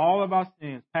for all of our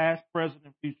sins, past, present,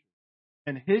 and future.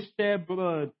 And his shed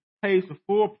blood pays the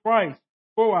full price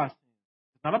for our sins.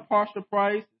 It's not a partial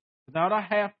price. It's not a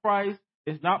half price.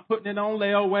 It's not putting it on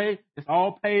layaway. It's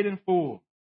all paid in full.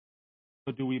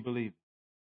 But do we believe it?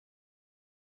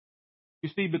 You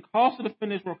see, because of the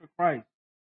finished work of Christ,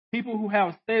 people who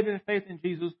have saving faith in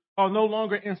Jesus are no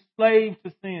longer enslaved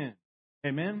to sin.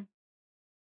 Amen?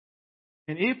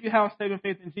 And if you have saving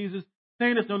faith in Jesus,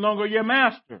 sin is no longer your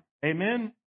master.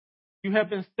 Amen? You have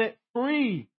been set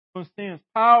free from sin's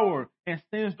power and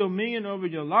sin's dominion over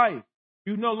your life.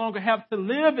 You no longer have to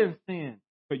live in sin,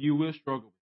 but you will struggle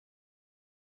with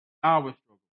it. I will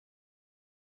struggle.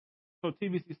 So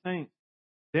TBC Saints,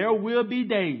 there will be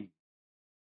days,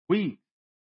 weeks,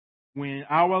 when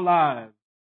our lives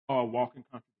are a walking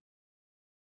contradiction.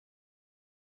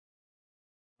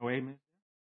 Oh, amen.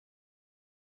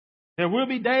 There will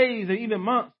be days and even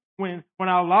months when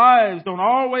our lives don't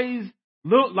always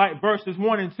look like verses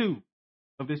 1 and 2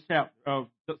 of this chapter of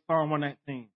Psalm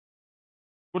 119.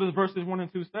 What does verses 1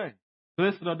 and 2 say?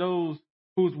 Blessed are those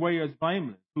whose way is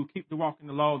blameless, who keep to walk in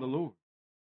the law of the Lord.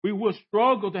 We will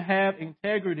struggle to have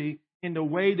integrity in the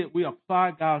way that we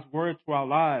apply God's word to our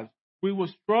lives. We will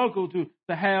struggle to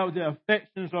have the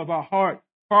affections of our heart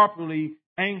properly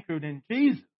anchored in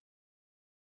Jesus.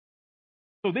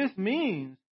 So this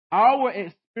means our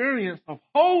experience of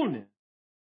wholeness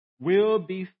will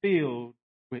be filled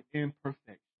with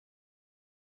imperfection.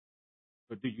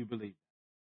 But do you believe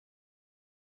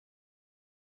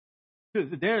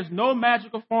that? There's no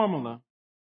magical formula,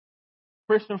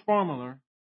 Christian formula,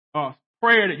 or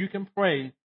prayer that you can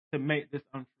pray to make this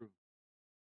untrue.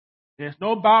 There's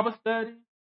no Bible study.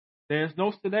 There's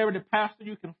no celebrity pastor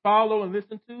you can follow and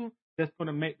listen to that's going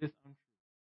to make this untrue.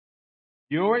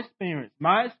 Your experience,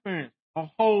 my experience of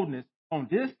wholeness on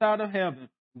this side of heaven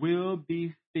will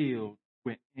be filled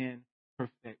with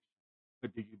imperfection.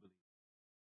 But do you believe?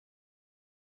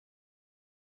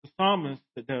 The psalmist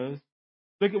that does.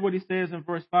 Look at what he says in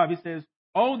verse 5. He says,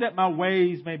 "Oh, that my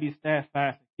ways may be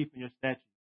steadfast in keeping your statutes."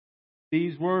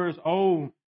 These words,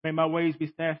 "Oh, may my ways be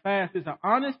steadfast," is an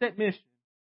honest admission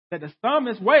that the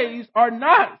psalmist's ways are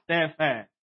not steadfast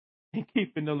in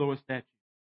keeping the Lord's statutes.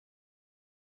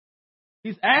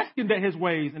 He's asking that his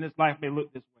ways in his life may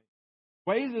look this way.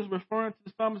 Ways is referring to the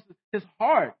psalmist, his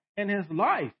heart and his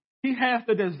life. He has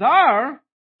the desire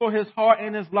for his heart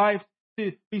and his life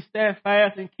to be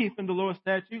steadfast in keeping the Lord's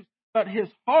statutes, but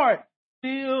his heart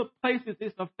still places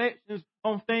its affections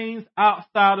on things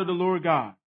outside of the Lord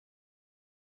God.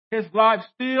 His life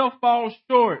still falls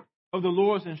short of the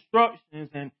Lord's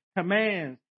instructions and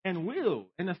commands and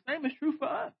will. And the same is true for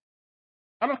us.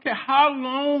 I don't care how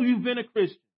long you've been a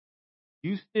Christian,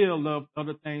 you still love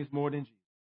other things more than Jesus.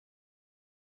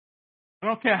 I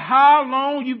don't care how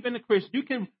long you've been a Christian.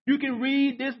 You can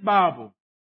read this Bible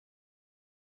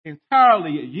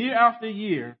entirely year after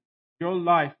year. Your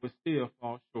life will still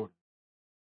fall short.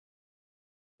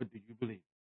 But do you believe?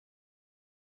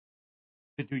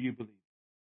 But do you believe?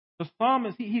 The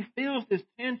psalmist, he feels this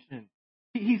tension.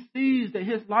 He sees that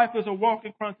his life is a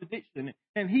walking contradiction,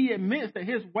 and he admits that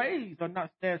his ways are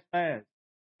not steadfast.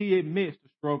 He admits the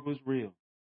struggle is real,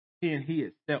 and he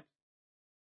accepts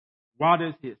it. Why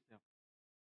does he accept it?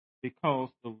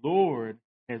 Because the Lord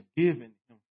has given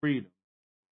him freedom.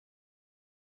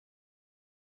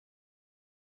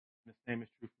 And the same is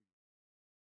true for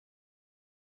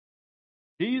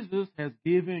you. Jesus has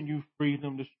given you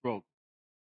freedom to struggle.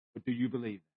 But do you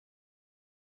believe it?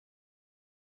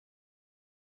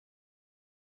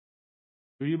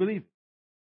 Do you believe it?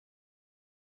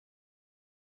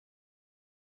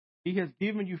 He has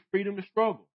given you freedom to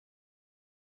struggle.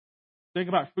 Think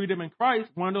about freedom in Christ.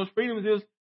 One of those freedoms is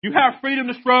you have freedom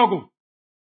to struggle.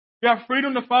 You have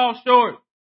freedom to fall short.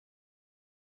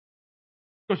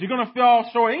 Because you're going to fall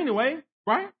short anyway,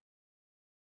 right? Am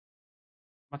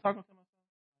I talking to myself?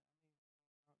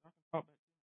 I can talk back.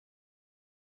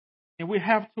 And we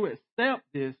have to accept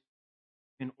this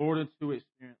in order to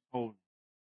experience wholeness.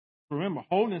 Remember,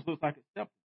 wholeness looks like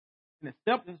acceptance. And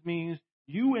acceptance means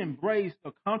you embrace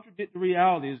the contradictory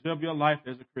realities of your life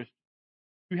as a Christian.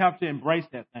 You have to embrace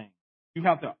that thing. You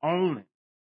have to own it.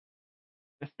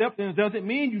 Acceptance doesn't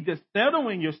mean you just settle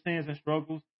in your sins and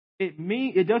struggles.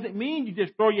 It doesn't mean you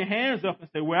just throw your hands up and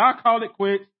say, "Well, I call it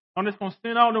quits. I'm just going to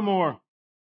sin out no more."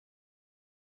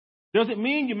 Doesn't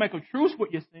mean you make a truce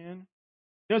with your sin.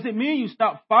 Doesn't mean you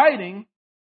stop fighting.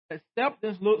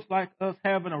 Acceptance looks like us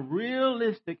having a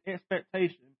realistic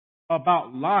expectation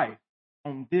about life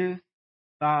on this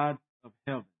side of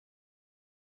heaven.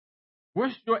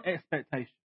 What's your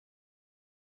expectation?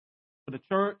 For the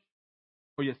church,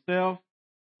 for yourself,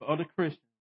 for other Christians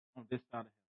on this side of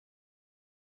heaven?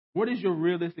 What is your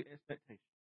realistic expectation?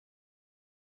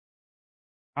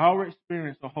 Our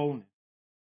experience of wholeness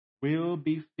will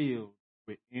be filled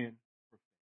with imperfection.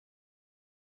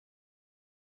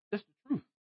 That's the truth.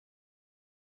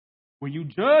 When you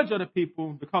judge other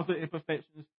people because of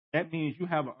imperfections, that means you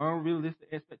have an unrealistic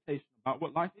expectation about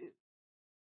what life is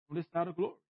on this side of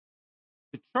glory.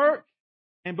 The church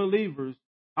and believers,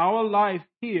 our life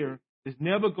here is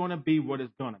never going to be what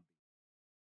it's going to be.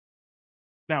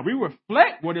 Now, we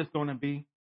reflect what it's going to be,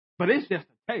 but it's just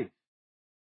a taste.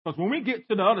 Because when we get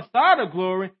to the other side of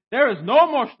glory, there is no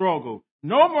more struggle,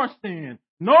 no more sin,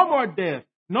 no more death,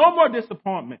 no more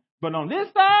disappointment. But on this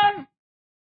side,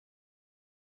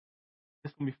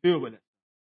 it's going to be filled with it.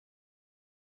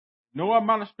 No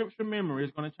amount of scripture memory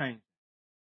is going to change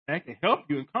it. That can help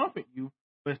you and comfort you,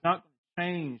 but it's not going to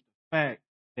change the fact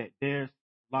that their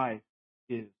life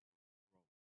is.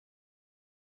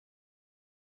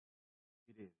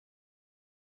 It is.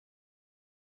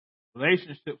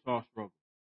 Relationships are a struggle.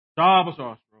 Jobs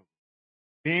are a struggle.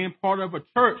 Being part of a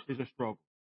church is a struggle.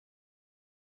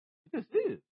 It just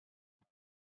is.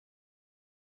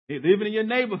 Living in your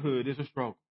neighborhood is a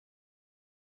struggle.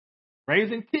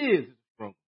 Raising kids is a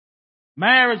struggle.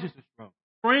 Marriage is a struggle.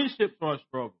 Friendships are a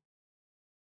struggle.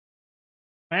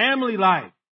 Family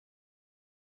life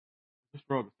is a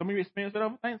struggle. Some of you experience that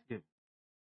over Thanksgiving.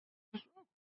 It's a struggle.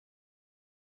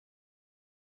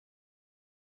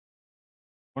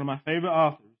 One of my favorite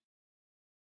authors,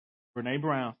 Brene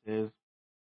Brown, says,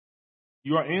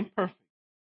 "You are imperfect.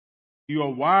 You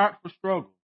are wired for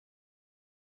struggle,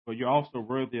 but you're also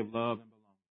worthy of love and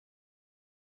belonging."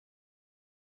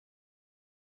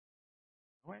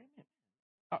 Wait a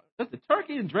minute. Does the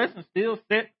turkey and dressing still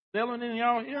selling in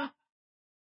y'all here?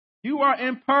 You are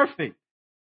imperfect.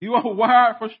 You are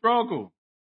wired for struggle,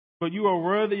 but you are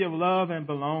worthy of love and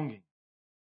belonging.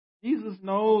 Jesus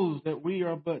knows that we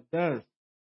are but dust.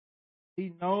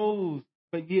 He knows,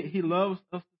 but yet He loves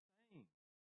us the same.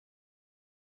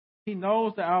 He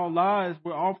knows that our lives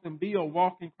will often be a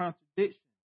walking contradiction,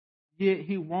 yet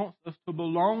He wants us to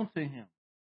belong to Him.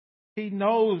 He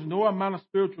knows no amount of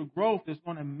spiritual growth is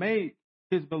going to make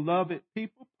His beloved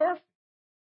people perfect.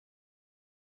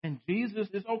 And Jesus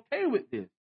is okay with this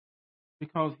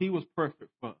because He was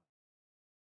perfect for us.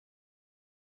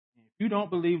 And if you don't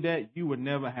believe that, you would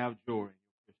never have joy in your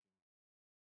Christian life.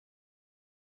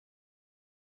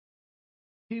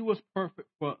 He was perfect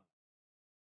for us.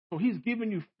 So He's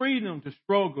given you freedom to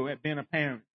struggle at being a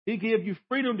parent. He gives you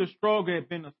freedom to struggle at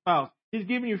being a spouse. He's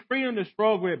giving you freedom to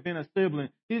struggle at being a sibling.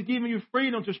 He's giving you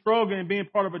freedom to struggle and being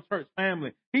part of a church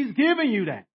family. He's giving you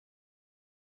that.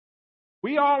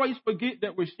 We always forget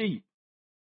that we're sheep.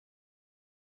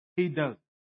 He doesn't.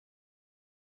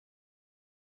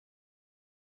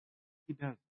 He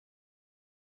doesn't.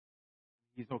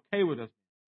 He's okay with us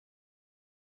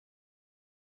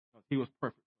because He was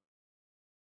perfect.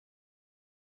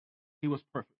 He was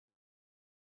perfect.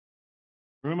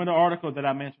 Remember the article that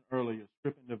I mentioned earlier,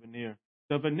 stripping the veneer.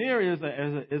 The veneer is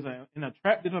an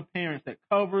attractive appearance that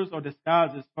covers or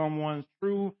disguises someone's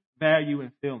true value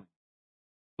and feeling.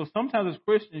 So sometimes as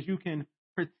Christians, you can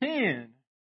pretend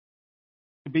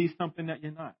to be something that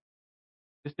you're not.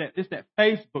 It's that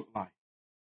Facebook life.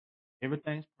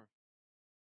 Everything's perfect.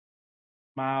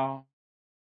 Smile.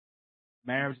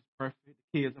 Marriage is perfect.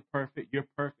 The kids are perfect. You're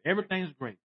perfect. Everything's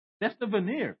great. That's the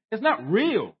veneer. It's not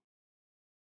real.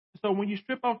 So when you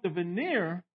strip off the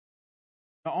veneer,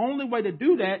 the only way to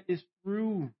do that is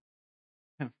through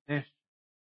confession.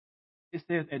 It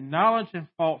says acknowledging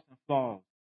faults and flaws.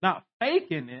 Not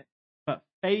faking it, but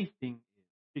faithing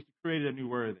it. She created a new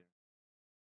word there.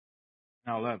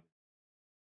 And I love it.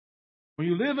 When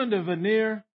you live in the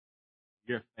veneer,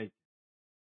 you're faking.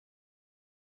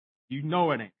 You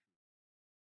know it ain't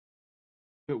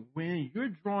true. But when you're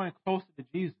drawing closer to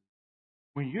Jesus,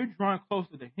 when you're drawing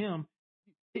closer to Him,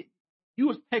 you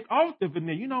will take off the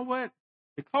veneer. You know what?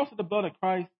 Because of the blood of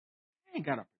Christ, I ain't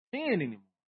got to pretend anymore.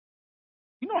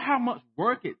 You know how much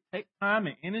work it takes, time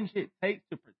and energy it takes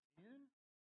to pretend?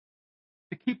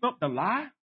 To keep up the lie?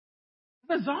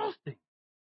 It's exhausting.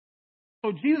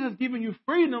 So Jesus is giving you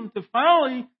freedom to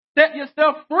finally set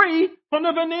yourself free from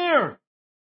the veneer.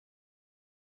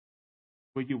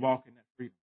 Will you walk in that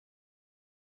freedom?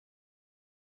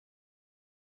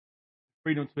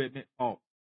 Freedom to admit fault.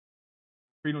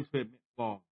 Freedom to admit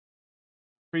flaws.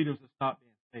 Freedom to stop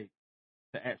being fake.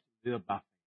 To actually live by faith.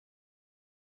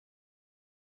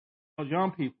 So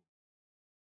young people,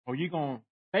 are you going to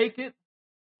fake it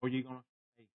or are you going to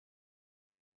fake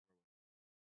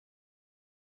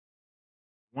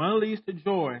it? One leads to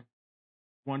joy.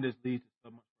 One just leads to so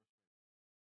much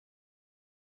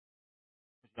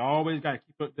frustration. But you always got to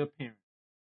keep up the appearance.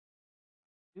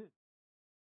 Good.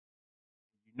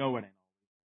 You know it ain't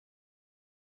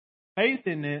always. Faith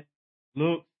in it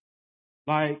looks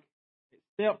like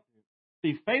acceptance.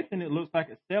 See, faith in it looks like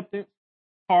acceptance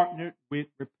partnered with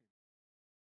repentance.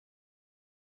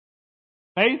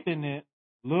 Faith in it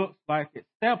looks like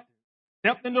acceptance.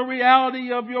 Accepting the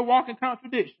reality of your walking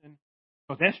contradiction,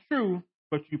 because that's true,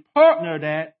 but you partner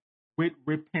that with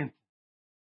repentance.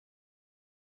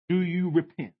 Do you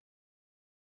repent?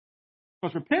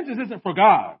 Because repentance isn't for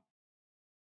God.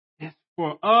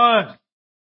 for us.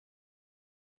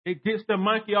 It gets the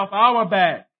monkey off our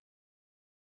back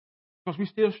because we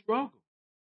still struggle.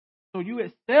 So you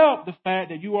accept the fact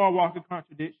that you are walking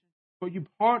contradiction, but you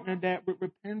partner that with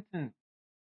repentance,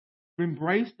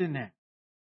 embracing that.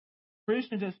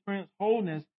 Christians experience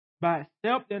wholeness by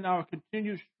accepting our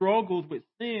continued struggles with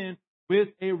sin with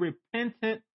a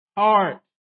repentant heart.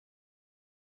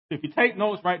 If you take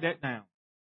notes, write that down.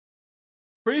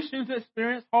 Christians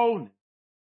experience wholeness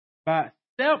by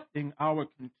accepting our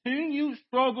continued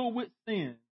struggle with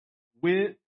sin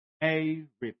with a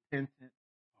repentant heart.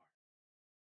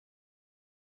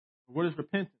 What is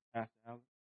repentance, Pastor Alex?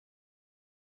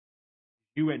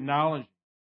 You acknowledge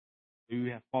that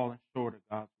you have fallen short of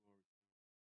God's glory.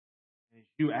 And it's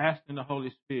you asking the Holy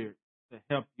Spirit to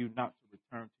help you not to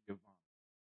return to your vomit.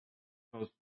 Because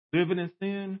living in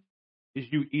sin is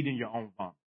you eating your own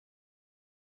vomit.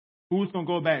 Who's going to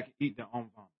go back and eat their own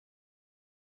vomit?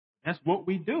 That's what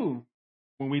we do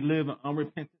when we live in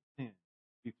unrepentant sin.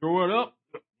 We throw it up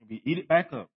and we eat it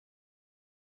back up.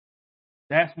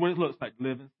 That's what it looks like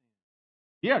living in sin.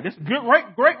 Yeah, this is a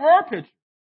great raw picture.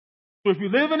 So if you're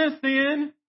living in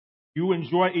sin, you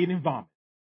enjoy eating vomit.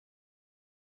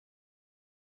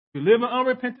 If you live in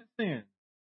unrepentant sin,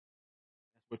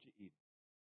 that's what you eat.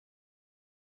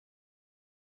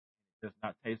 It does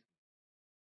not taste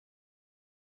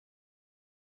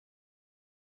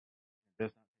good. It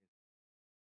does not taste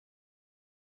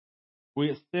good. We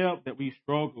accept that we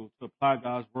struggle to apply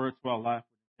God's word to our life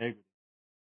with integrity.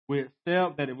 We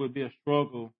accept that it would be a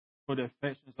struggle for the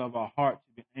affections of our heart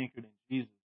to be anchored in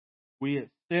Jesus. We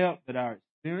accept that our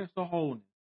experience of wholeness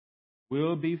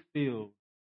will be filled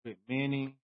with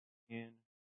many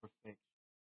imperfections.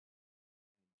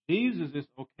 Jesus is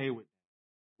okay with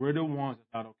that. We're the ones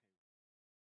that's not okay.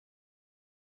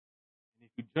 And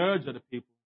if you judge other people,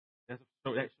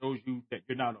 that shows you that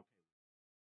you're not okay.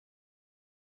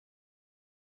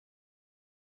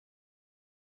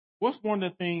 What's one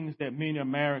of the things that many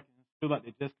Americans feel like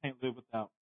they just can't live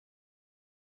without?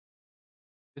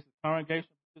 This is congregation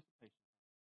participation.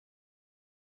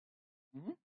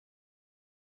 Mm-hmm.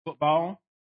 Football.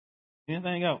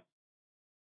 Anything else?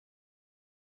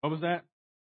 What was that?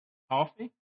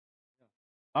 Coffee?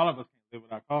 A lot of us can't live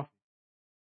without coffee.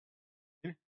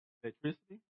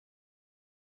 Electricity?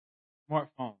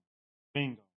 Smartphone.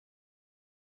 Bingo.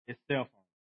 It's cell phone.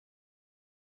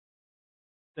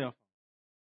 Cell phone.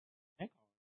 And cars.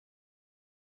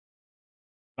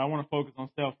 But I want to focus on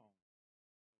cell phone.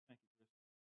 Thank you, Chris.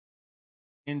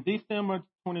 In December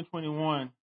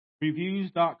 2021,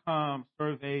 Reviews.com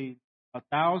surveyed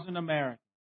 1,000 Americans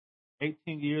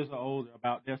 18 years or older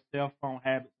about their cell phone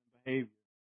habits and behavior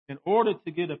in order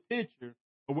to get a picture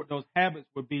of what those habits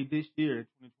would be this year in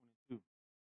 2022.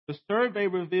 The survey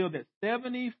revealed that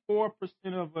 74%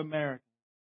 of Americans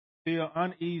feel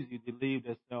uneasy to leave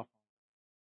their cell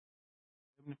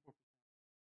phone.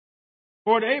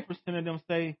 74%. 48% of them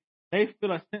say they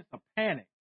feel a sense of panic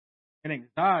and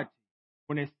anxiety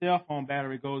when their cell phone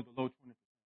battery goes below 20%.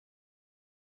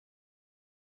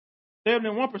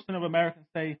 71% of Americans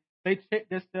say they check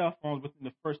their cell phones within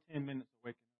the first 10 minutes of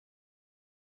waking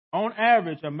up. On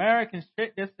average, Americans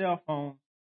check their cell phones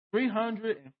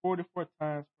 344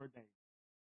 times per day.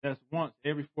 That's once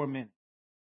every 4 minutes.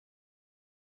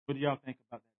 What do y'all think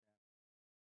about that?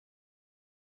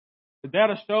 The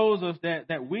data shows us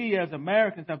that we as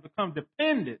Americans have become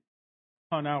dependent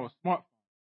on our smartphones.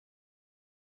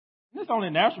 And it's only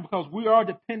natural because we are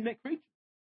dependent creatures,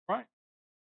 right?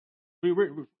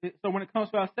 So when it comes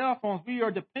to our cell phones, we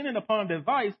are dependent upon a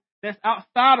device that's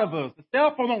outside of us. The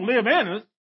cell phone don't live in us.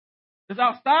 It's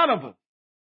outside of us.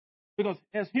 Because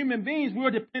as human beings,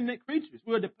 we're dependent creatures.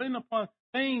 We're dependent upon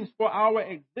things for our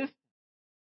existence.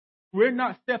 We're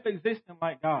not self-existent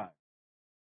like God.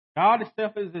 God is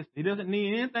self-existent. He doesn't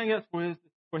need anything else for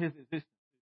his existence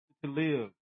to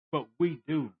live, but we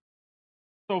do.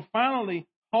 So finally,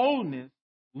 wholeness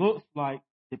looks like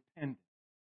dependence.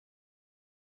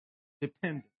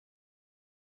 Dependence.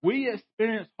 We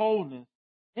experience wholeness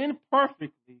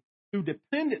imperfectly through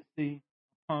dependency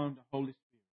upon the Holy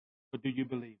Spirit. But do you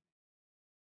believe it?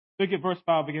 Look at verse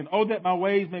 5 again. Oh, that my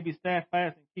ways may be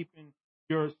steadfast in keeping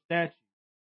your statutes.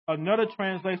 Another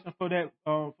translation for that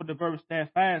for the verb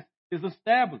steadfast is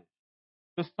established.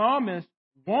 The psalmist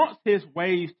wants his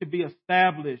ways to be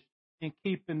established in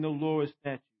keeping the Lord's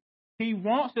statutes. He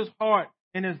wants his heart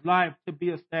and his life to be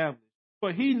established.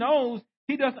 But he knows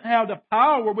he doesn't have the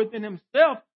power within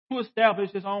himself to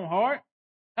establish his own heart.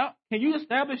 Now, can you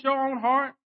establish your own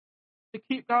heart to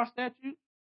keep God's statutes?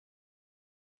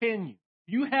 Can you?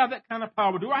 Do you have that kind of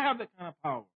power? Do I have that kind of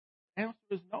power? The answer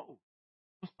is no.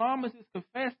 The psalmist is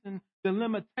confessing the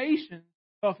limitations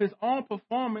of his own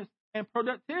performance and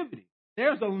productivity.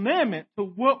 There's a limit to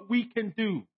what we can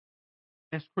do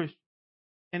as Christians.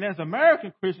 And as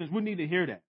American Christians, we need to hear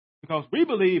that. Because we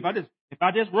believe if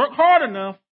I just work hard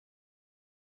enough,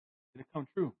 it'll come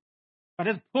true. If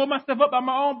I just pull myself up by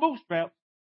my own bootstraps,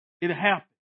 it'll happen.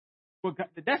 But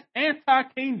that's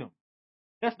anti-kingdom.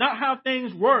 That's not how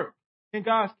things work in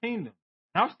God's kingdom.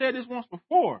 And I've said this once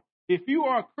before. If you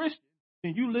are a Christian,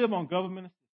 then you live on government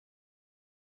assistance.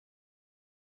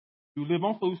 You live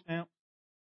on food stamps,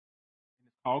 and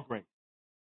it's called grace.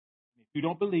 And if you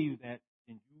don't believe that,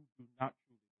 then you do not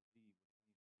truly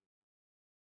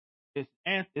believe.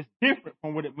 It's different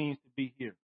from what it means to be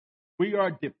here. We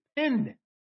are dependent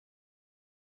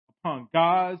upon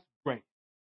God's grace.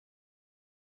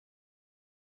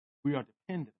 We are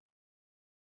dependent.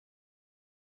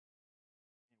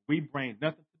 We bring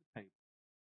nothing to the table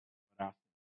but our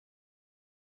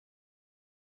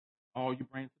sin. All you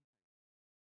bring to the table.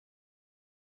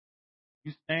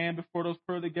 You stand before those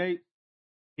pearly gates,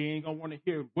 he ain't going to want to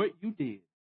hear what you did.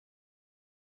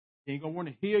 He ain't going to want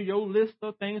to hear your list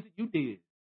of things that you did.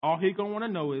 All he going to want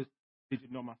to know is, did you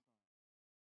know my son?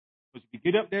 Because if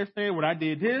you get up there saying, well, I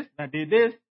did this, and I did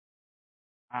this,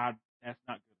 that's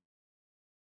not good.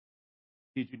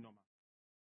 Did you know my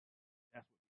son?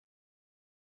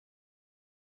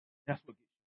 That's what gets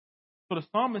you. So the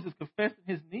psalmist is confessing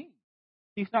his need.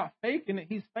 He's not faking it,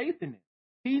 he's faithing it.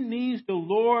 He needs the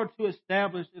Lord to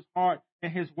establish his heart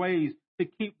and his ways to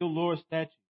keep the Lord's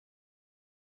statutes.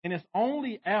 And it's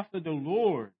only after the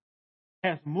Lord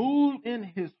has moved in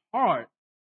his heart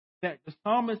that the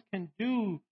psalmist can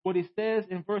do what he says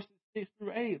in verses 6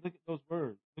 through 8. Look at those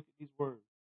words. Look at these words.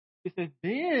 He says,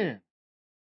 then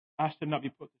I shall not be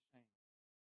put to shame,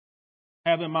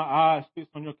 having my eyes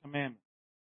fixed on your commandments.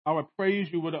 I will praise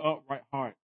you with an upright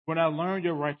heart. When I learn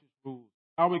your righteous rules,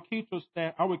 I will keep your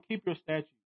statutes.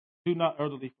 Do not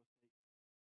utterly forsake.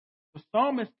 The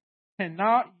psalmist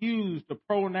cannot use the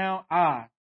pronoun I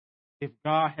if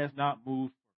God has not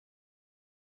moved.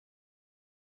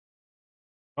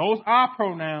 Those I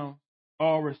pronouns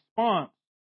are a response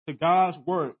to God's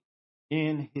work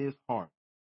in his heart.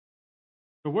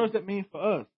 So what does that mean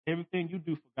for us? Everything you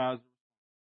do for God is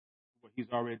what he's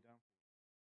already done.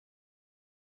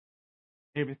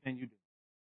 Everything you do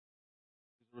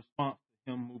is a response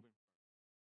to him moving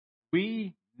first.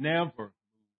 We never move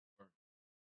first.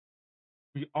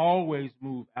 We always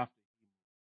move after he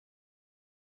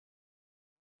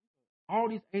moves. All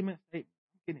these amen statements,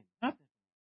 I'm getting nothing.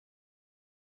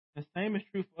 The same is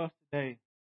true for us today in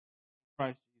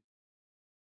Christ Jesus.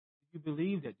 Do you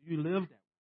believe that? Do you live that way?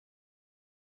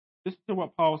 Listen to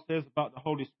what Paul says about the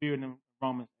Holy Spirit in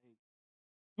Romans 8.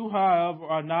 You, however,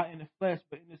 are not in the flesh,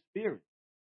 but in the Spirit.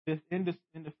 This in the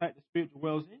fact the Spirit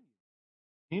dwells in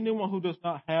you. Anyone who does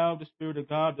not have the Spirit of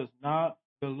God does not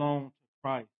belong to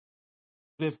Christ.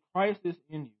 But if Christ is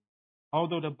in you,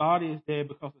 although the body is dead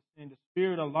because of sin, the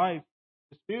Spirit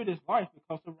is life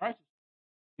because of righteousness.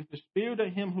 If the Spirit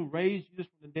of him who raised Jesus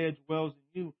from the dead dwells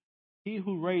in you, he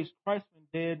who raised Christ from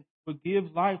the dead will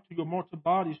give life to your mortal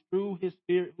bodies through his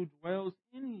Spirit who dwells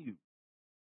in you. You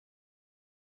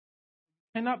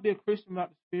cannot be a Christian without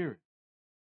the Spirit.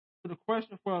 So the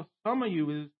question for some of you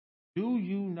is, do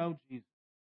you know Jesus?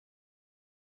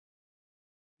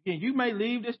 Again, you may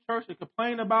leave this church and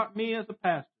complain about me as a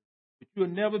pastor, but you'll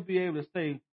never be able to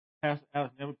say, Pastor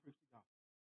Alex never preached the gospel.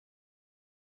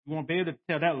 You won't be able to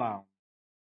tell that lie.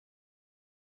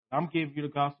 I'm giving you the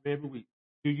gospel every week.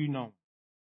 Do you know him?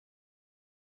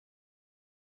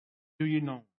 Do you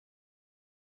know him?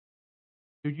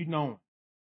 Do you know him?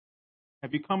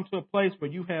 Have you come to a place where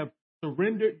you have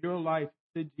surrendered your life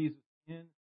to Jesus in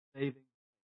saving?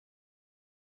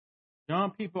 Young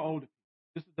people, older people.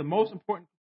 This is the most important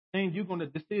thing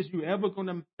you're ever going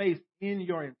to face in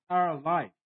your entire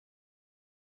life.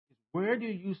 Is where do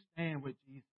you stand with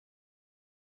Jesus?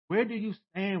 Where do you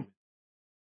stand with him?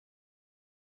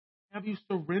 Have you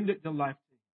surrendered your life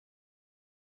to him?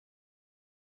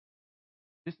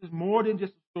 This is more than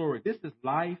just a story. This is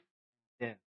life and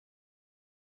death.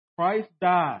 Christ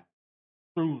died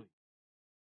truly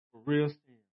for real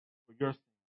sin, for your sin,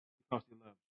 because he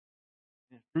loves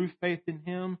you. And through faith in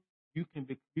him, you can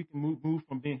move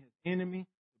from being his enemy to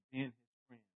being his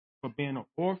friend, from being an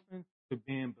orphan to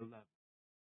being beloved.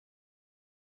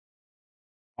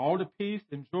 All the peace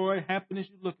and joy, happiness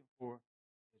you're looking for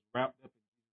is wrapped up in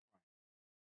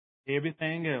Jesus Christ.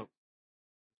 Everything else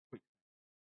is quicksand.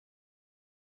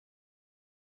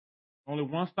 Only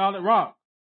one solid rock,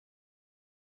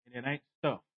 and it ain't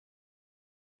stuff.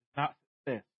 It's not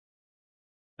success.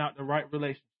 It's not the right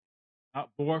relationship. not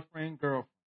boyfriend, girlfriend,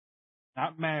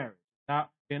 not marriage,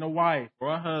 not being a wife or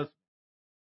a husband,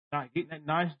 not getting that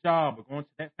nice job or going to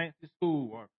that fancy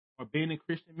school or being in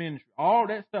Christian ministry. All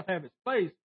that stuff has its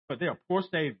place, but they are poor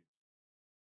saviors.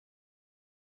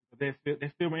 They're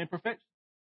filled with imperfection.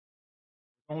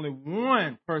 There's only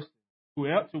one person who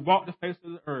helped to walk the face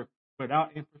of the earth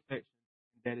without imperfection,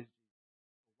 and that is Jesus.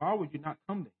 Why would you not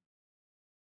come to him?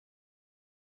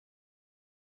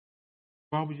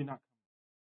 Why would you not come?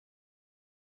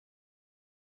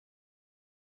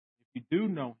 If you do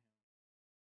know him,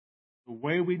 the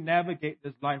way we navigate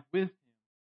this life with him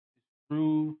is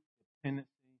through dependency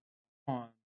upon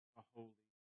the Holy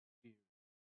Spirit.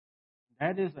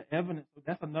 That is an evidence.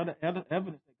 That's another evidence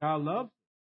that God loves us.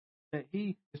 That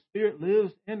the Spirit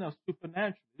lives in us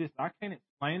supernaturally. Listen, I can't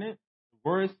explain it. The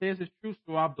Word says it's true,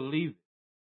 so I believe it.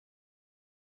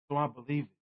 So I believe it.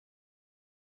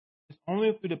 It's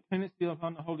only through dependency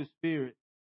upon the Holy Spirit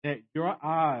that your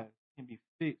eyes can be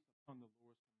fixed upon the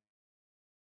Lord's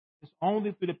command. It's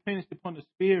only through dependency upon the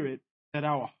Spirit that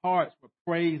our hearts will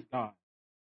praise God.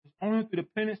 It's only through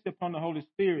dependency upon the Holy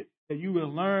Spirit that you will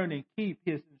learn and keep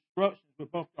His instructions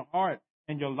with both your heart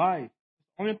and your life.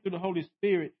 It's only through the Holy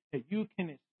Spirit that you can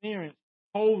experience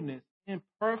wholeness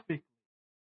imperfectly.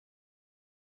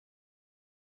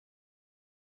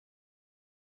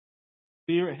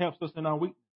 Spirit helps us in our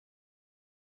weakness.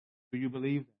 Do you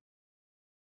believe that?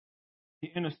 He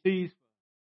intercedes for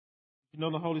us. You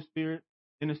know the Holy Spirit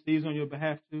intercedes on your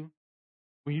behalf too.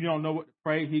 When you don't know what to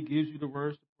pray, He gives you the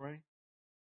words to pray.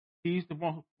 He's the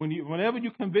one who, whenever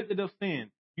you're convicted of sin,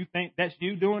 you think that's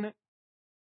you doing it?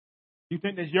 You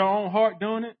think that's your own heart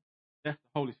doing it? That's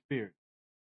the Holy Spirit.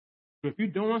 So if you're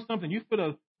doing something, you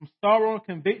feel some sorrow and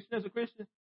conviction as a Christian,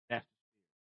 that's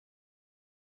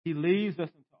the Spirit. He leads us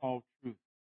into all truth.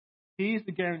 He's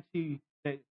the guarantee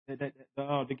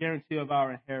the guarantee of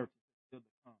our inheritance is still to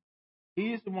come.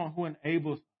 He is the one who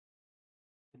enables us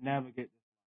to navigate this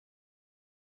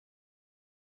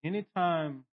life.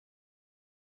 Anytime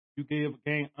you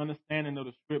gain understanding of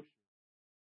the Scripture,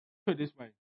 put it this way: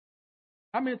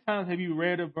 how many times have you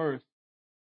read a verse?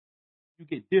 You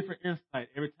get different insight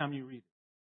every time you read it.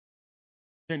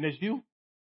 Then that's you,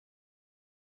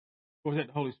 or is that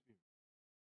the Holy Spirit?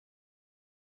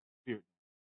 Spirit.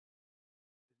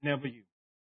 It's never you.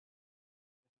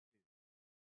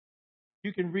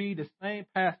 You can read the same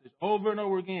passage over and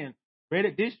over again. Read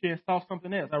it this year and saw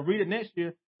something else. I read it next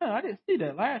year. I didn't see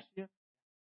that last year.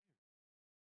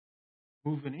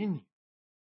 Moving in you,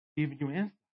 giving you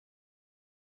insight.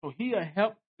 So He'll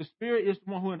help. The Spirit is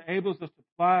the one who enables us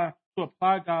to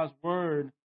apply God's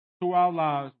word to our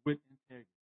lives with integrity.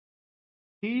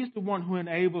 He's the one who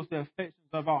enables the affections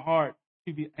of our heart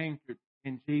to be anchored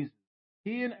in Jesus.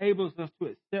 He enables us to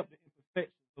accept the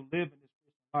imperfections to live in this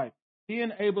Christian life. He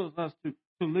enables us to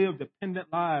live dependent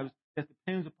lives that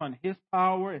depends upon His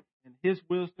power and His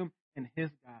wisdom and His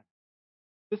guidance.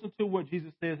 Listen to what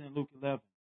Jesus says in Luke 11.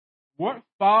 What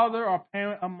father or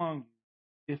parent among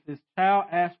you, if his child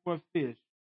asks for a fish,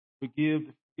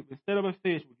 instead of a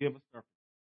fish, would give a serpent?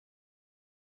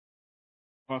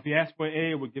 Or if he asks for an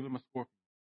egg, would give him a scorpion?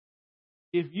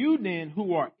 If you then,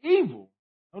 who are evil,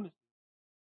 notice,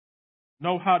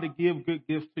 know how to give good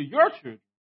gifts to your children,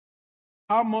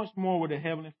 how much more will the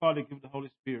Heavenly Father give the Holy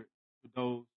Spirit to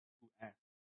those who ask?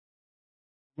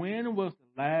 When was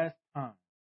the last time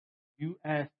you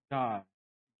asked God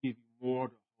to give you more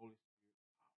of the Holy Spirit?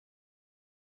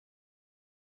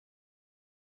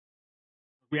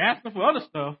 We're asking for other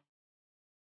stuff.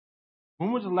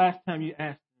 When was the last time you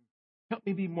asked Him, help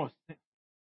me be more sensitive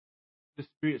to the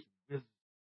Spirit's wisdom?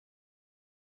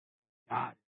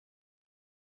 God,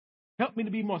 help me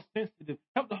to be more sensitive.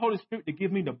 Help the Holy Spirit to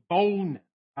give me the boldness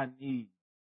I need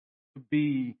to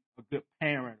be a good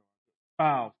parent or a good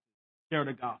spouse, to share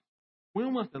the gospel.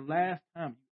 When was the last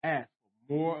time you asked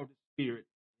for more of the Spirit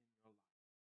in your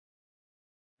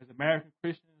life? As American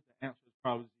Christians, the answer is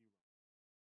probably zero.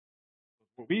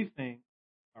 What we think,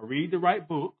 I read the right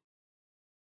book,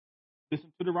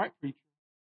 listen to the right preacher,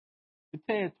 the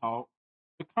TED Talk,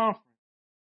 the conference,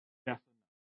 that's enough.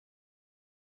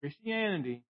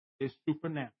 Christianity is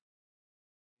supernatural.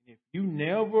 And if you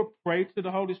never pray to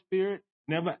the Holy Spirit,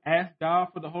 never ask God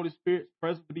for the Holy Spirit's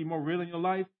presence to be more real in your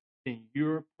life, then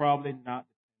you're probably not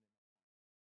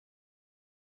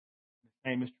dependent on Him. The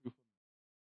same is true for me.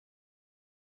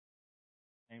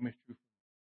 The same is true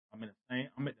for me.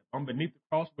 I'm beneath the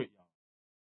cross with y'all,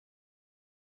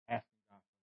 asking God.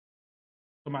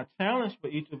 So my challenge for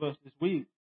each of us this week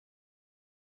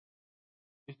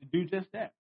is to do just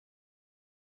that.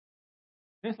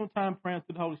 Spend some time praying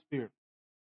to the Holy Spirit.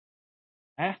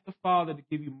 Ask the Father to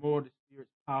give you more of the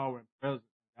Spirit's power and presence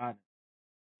and guidance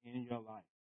in your life.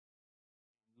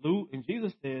 And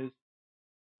Jesus says,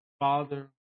 Father,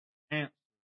 answer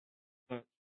such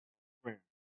prayer.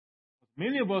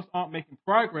 Many of us aren't making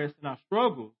progress in our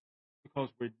struggles because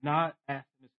we're not asking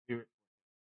the Spirit.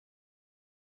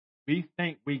 We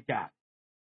think we got it.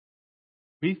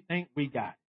 We think we got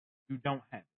it. You don't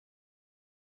have it.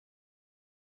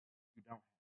 You don't have it.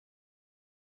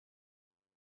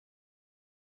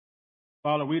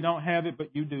 Father, we don't have it,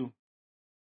 but you do.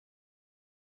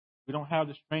 We don't have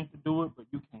the strength to do it, but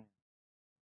you can.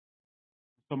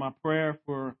 So my prayer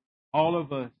for all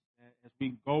of us as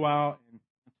we go out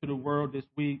into the world this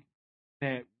week,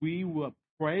 that we will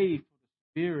pray for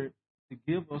the Spirit to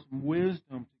give us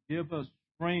wisdom, to give us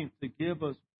strength, to give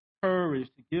us courage,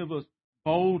 to give us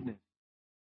boldness.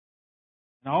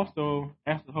 And also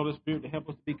ask the Holy Spirit to help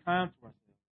us to be kind to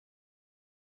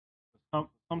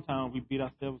ourselves. Sometimes we beat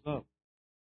ourselves up.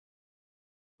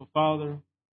 So, Father,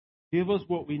 give us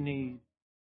what we need,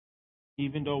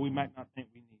 even though we might not think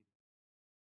we need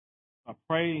it. I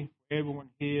pray for everyone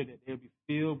here that they'll be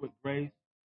filled with grace.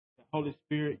 That Holy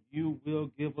Spirit, you will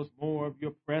give us more of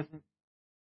your presence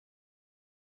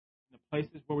in the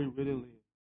places where we really live.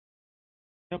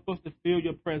 Help us to feel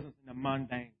your presence in the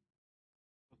mundane.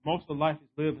 Because most of life is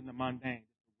lived in the mundane.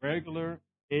 The regular,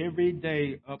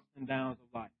 everyday ups and downs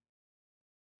of life.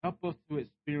 Help us to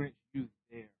experience you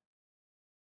there in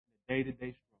the day-to-day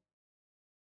struggle.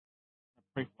 I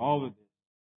pray for all of this in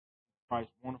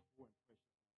Christ's wonderful and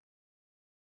precious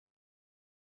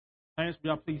name. Saints, will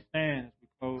y'all please stand as we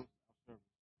close our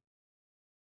service.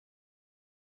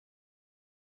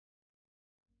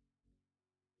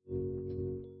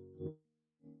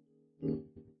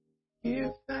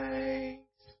 Give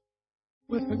thanks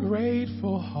with a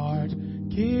grateful heart.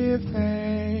 Give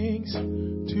thanks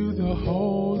to the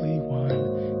Holy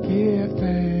One. Give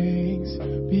thanks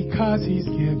because He's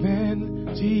given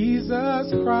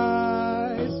Jesus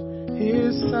Christ,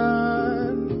 His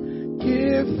Son.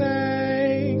 Give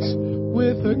thanks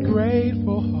with a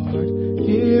grateful heart.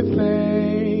 Give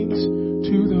thanks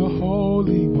to the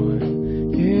Holy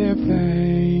One. Give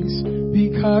thanks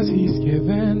because He's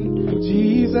given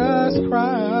Jesus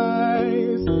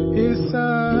Christ, His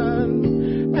Son.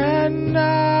 And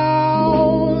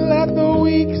now let the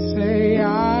weak say,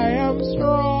 I am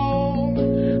strong.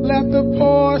 Let the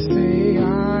poor say,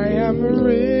 I am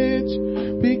rich,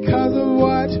 because of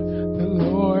what the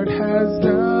Lord has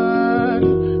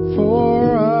done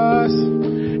for us.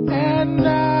 And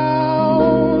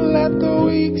now let the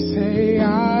weak say,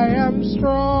 I am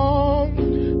strong.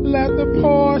 Let the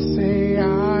poor say,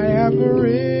 I am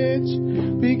rich,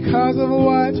 because of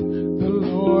what the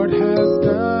Lord has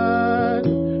done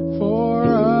for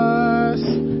us.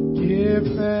 Give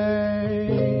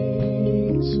thanks.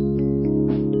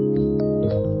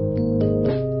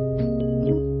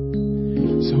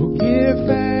 So give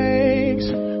thanks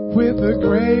with a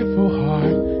grateful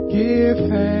heart. Give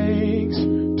thanks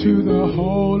to the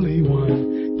Holy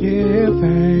One. Give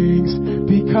thanks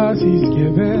because He's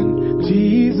given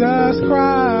Jesus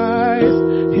Christ,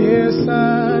 His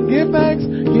Son. Give thanks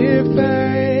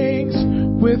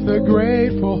with a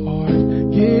grateful heart.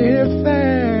 Give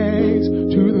thanks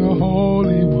to the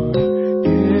Holy One.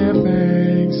 Give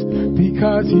thanks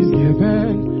because He's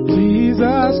given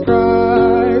Jesus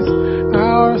Christ,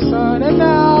 our Son. And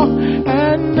now,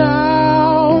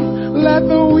 let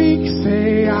the weak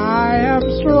say, I am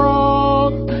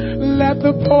strong. Let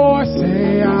the poor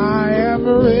say, I am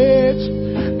rich,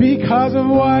 because of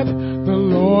what the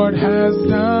Lord has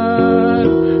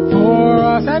done for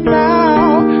us. And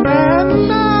now,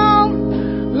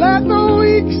 let the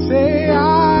weak say,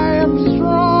 I am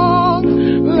strong.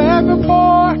 Let the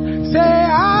poor say,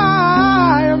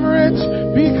 I am rich,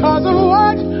 because of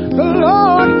what the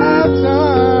Lord has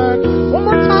done. One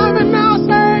more time, and now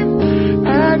say,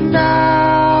 and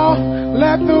now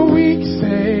let the weak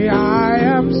say, I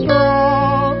am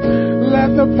strong.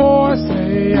 Let the poor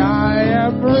say, I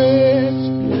am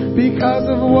rich, because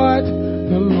of what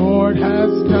the Lord has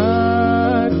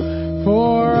done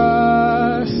for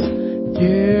us.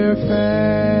 Give thanks.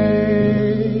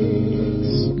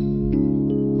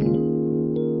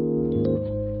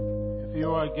 If you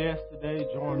are a guest today,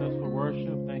 join us for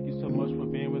worship. Thank you so much for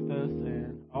being with us.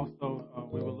 And also,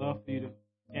 we would love for you to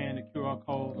scan the QR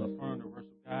code in front of the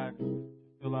worship guide to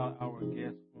fill out our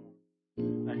guest form.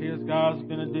 Now, here's God's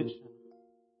benediction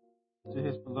to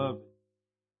His beloved.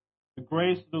 The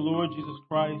grace of the Lord Jesus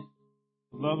Christ,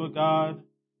 the love of God,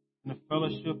 and the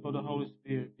fellowship of the Holy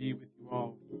Spirit be with you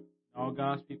all. All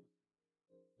God's people.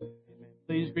 Amen.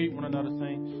 Please greet one another,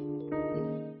 saints.